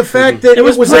about it. And the fact that it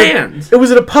was planned. It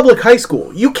was at a public high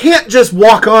school. You can't just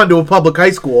walk onto a public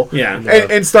high school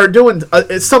and start doing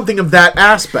something of that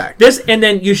aspect. And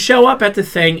then you show up at the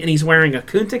thing and he's wearing a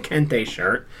Kunta Kinte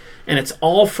shirt, and it's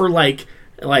all for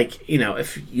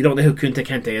if you don't know who Kunta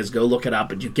Kinte is, go look it up.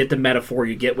 But you get the metaphor,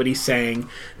 you get what he's saying,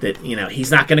 that,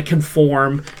 he's not going to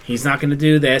conform, he's not going to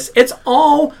do this. It's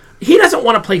all, he doesn't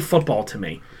want to play football to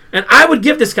me. And I would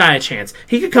give this guy a chance.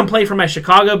 He could come play for my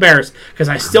Chicago Bears, because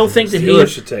I still think that he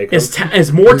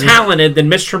is more talented than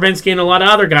Mitch Trubisky and a lot of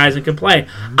other guys that could play.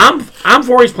 I'm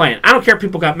for he's playing. I don't care if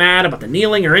people got mad about the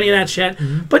kneeling or any of that shit,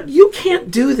 but you can't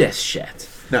do this shit.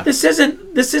 No. This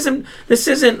isn't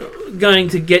going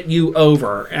to get you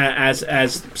over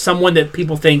as someone that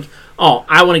people think, oh,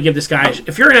 I want to give this guy.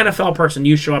 If you're an NFL person,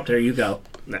 you show up there, you go,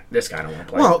 nah, this guy don't want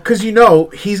to play. Well, because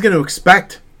he's going to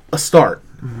expect a start.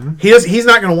 Mm-hmm. He's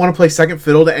not going to want to play second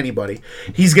fiddle to anybody.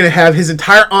 He's going to have his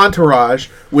entire entourage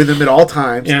with him at all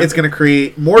times. Yeah. It's going to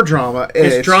create more drama.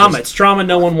 It's drama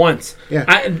no one wants.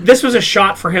 Yeah. This was a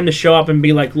shot for him to show up and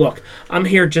be like, look, I'm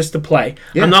here just to play.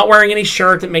 Yeah. I'm not wearing any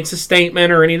shirt that makes a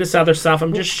statement or any of this other stuff.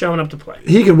 I'm just showing up to play.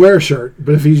 He could wear a shirt,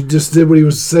 but if he just did what he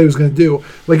was say he was going to do,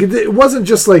 it wasn't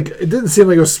just it didn't seem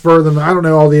like it was spur them. I don't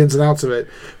know all the ins and outs of it,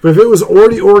 but if it was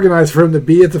already organized for him to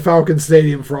be at the Falcon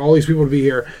Stadium for all these people to be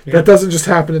here, that doesn't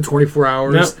just happen in 24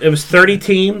 hours. No, it was 30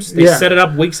 teams. They set it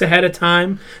up weeks ahead of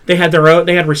time. They had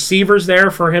they had receivers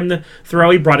there for him to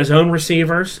throw. He brought his own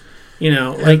receivers. I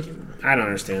don't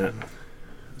understand it.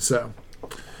 So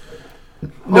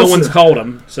no one's called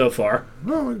him so far.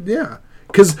 Well, yeah.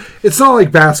 Because it's not like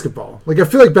basketball. I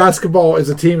feel like basketball is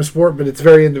a team sport, but it's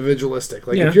very individualistic.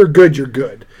 If you're good, you're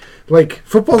good.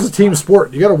 Football's a team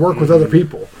sport. You got to work with other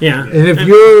people. Yeah. And if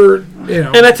you're,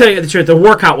 And I tell you the truth, the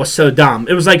workout was so dumb.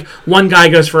 It was like one guy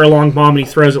goes for a long bomb and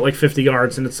he throws it 50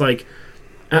 yards, and it's like,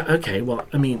 okay, well,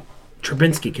 I mean,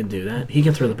 Trubinsky can do that. He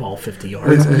can throw the ball 50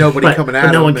 yards. Nobody coming at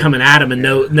him. No one coming at him and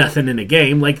nothing in the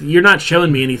game. Like, you're not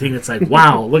showing me anything that's like,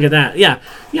 wow, look at that. Yeah,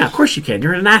 of course you can.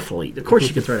 You're an athlete. Of course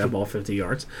you can throw that ball 50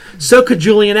 yards. So could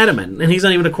Julian Edelman, and he's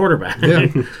not even a quarterback.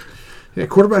 Yeah,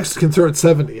 quarterbacks can throw it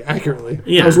 70 accurately.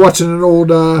 Yeah. I was watching an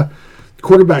old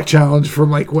quarterback challenge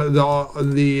from like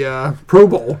the Pro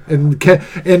Bowl, and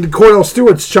Cordell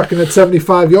Stewart's chucking at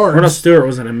 75 yards. Cordell Stewart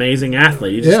was an amazing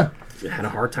athlete. He just Yeah. had a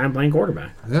hard time playing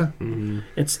quarterback. Yeah. Mm-hmm.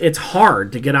 It's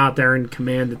hard to get out there and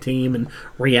command the team and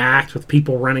react with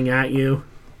people running at you.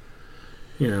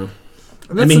 You know,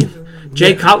 I mean,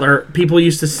 Jay Cutler, people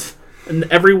used to and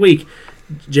every week,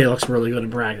 Jay looks really good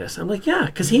in practice. I'm like, yeah,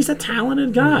 because he's a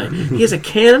talented guy. He has a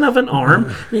cannon of an arm,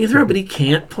 and he can throw, but he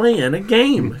can't play in a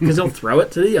game because he'll throw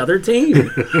it to the other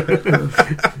team.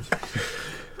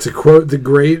 To quote the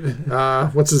great,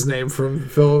 what's his name from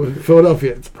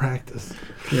Philadelphia, it's practice.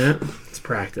 Yeah, it's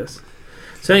practice.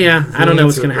 So, yeah, I don't know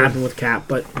what's going to happen with Cap,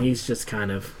 but he's just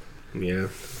kind of... Yeah.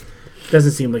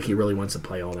 Doesn't seem like he really wants to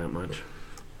play all that much.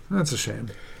 That's a shame.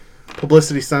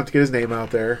 Publicity stunt to get his name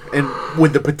out there, and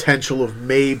with the potential of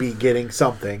maybe getting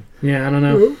something. Yeah, I don't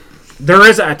know. There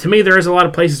is, to me, there is a lot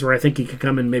of places where I think he could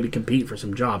come and maybe compete for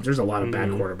some jobs. There's a lot of bad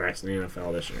quarterbacks in the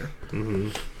NFL this year. Mm-hmm.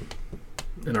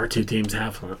 And our two teams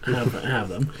have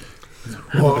them.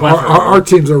 Well, our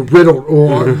teams are riddled,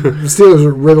 or the Steelers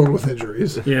are riddled with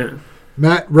injuries. Yeah.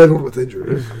 Matt riddled with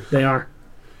injuries. They are.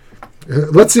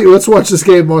 Let's watch this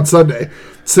game on Sunday.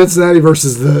 Cincinnati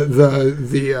versus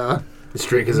the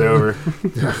streak is over.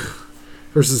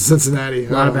 Versus Cincinnati.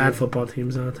 A lot of bad football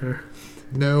teams out there.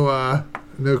 No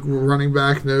running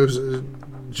back, no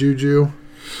Juju.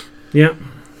 Yep.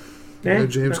 No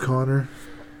James Conner.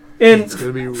 In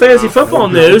fantasy football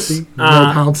news,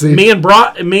 me and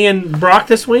Brock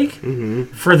this week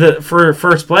for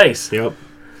first place. Yep.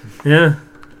 Yeah.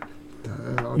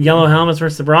 Yellow helmets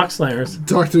versus the Brock Slayers.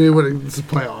 Talk to me when it's the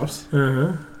playoffs.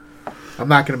 I'm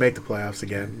not going to make the playoffs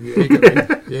again. You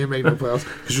ain't making the playoffs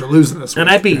because you're losing this week. And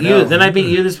I beat you. Then I beat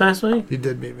you this past week? You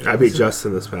did beat me. I beat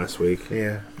Justin this past week.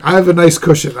 Yeah. I have a nice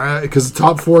cushion because the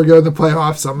top four go in the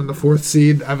playoffs. I'm in the 4th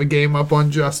seed. I have a game up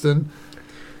on Justin.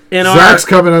 Zach's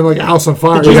coming in like a house on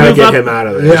fire. We gotta get him out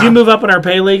of there. Did you move up in our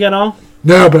pay league at all?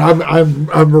 No, but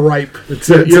I'm ripe.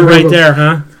 You're right there,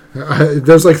 huh?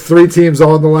 There's like 3 teams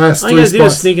all in the last 3 spots. All you gotta do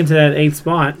is sneak into that 8th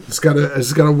spot. Just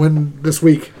gotta win this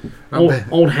week.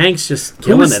 Old Hank's just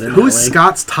killing it. Who's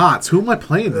Scott's Tots? Who am I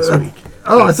playing this week?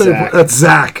 I thought that's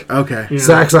Zach. Okay. Yeah.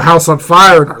 Zach's a house on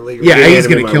fire in our league. Yeah, he's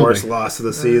gonna kill me. Worst loss of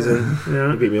the season.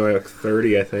 He beat me like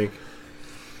 30, I think.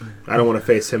 I don't want to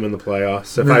face him in the playoffs.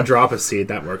 So if I drop a seed,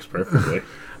 that works perfectly.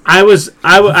 I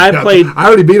played. I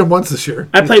already beat him once this year.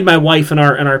 I played my wife in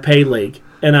our pay league,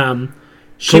 and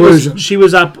she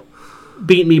was up,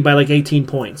 beating me by like 18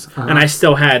 points, and I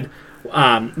still had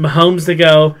Mahomes to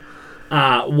go,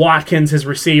 Watkins, his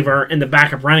receiver, and the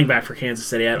backup running back for Kansas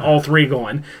City. I had all 3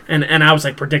 going, and I was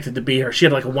like predicted to beat her. She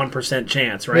had like a 1%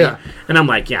 chance, right? Yeah. And I'm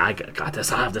like, yeah, I got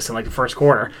this. I'll have this in like the first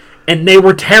quarter. And they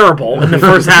were terrible in the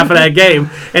first half of that game.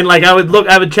 And like I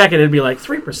would check it, it'd be like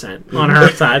 3% on her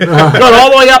side, going all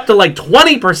the way up to like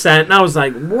 20%. And I was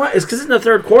like, what? It's because in the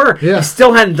third quarter, he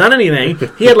still hadn't done anything.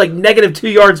 He had like negative 2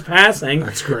 yards passing.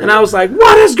 That's great. And I was like,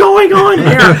 what is going on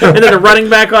here? And then the running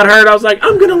back got hurt. I was like,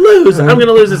 I'm gonna lose. I'm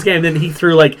gonna lose this game. Then he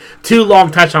threw like 2 long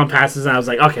touchdown passes, and I was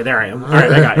like, okay, there I am. All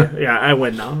right, I got you. Yeah, I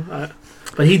win now.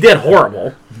 But he did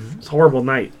horrible. It's a horrible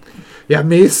night. Yeah,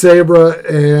 me, Sabra,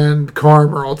 and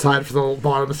Carm are all tied for the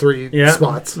bottom 3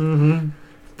 spots. Mm-hmm.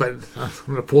 But I'm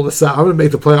going to pull this out. I'm going to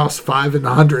make the playoffs 5 and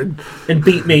 100. And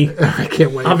beat me. I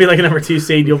can't wait. I'll be like a number 2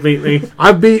 seed. You'll beat me.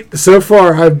 I've beat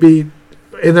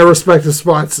in their respective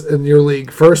spots in your league.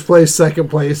 First place, second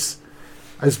place.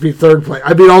 I just beat third place.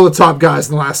 I beat all the top guys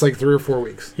in the last like 3 or 4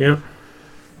 weeks. Yeah.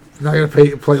 I'm not going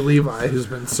to play Levi, who's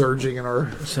been surging in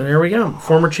our... So there we go.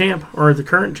 Former champ, or the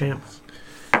current champ.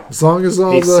 As long as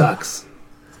he sucks.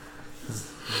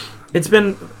 It's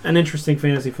been an interesting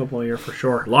fantasy football year for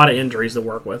sure. A lot of injuries to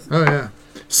work with. Oh, yeah.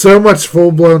 So much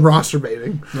full-blown roster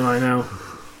baiting. Oh, I know.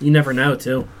 You never know,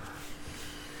 too.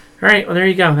 All right, well, there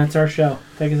you go. That's our show.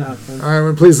 Take us out, friends. All right,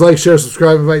 well, please like, share,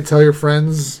 subscribe, invite, tell your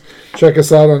friends. Check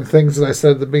us out on things that I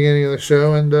said at the beginning of the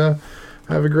show, and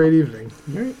have a great evening.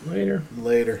 All right, later.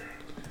 Later.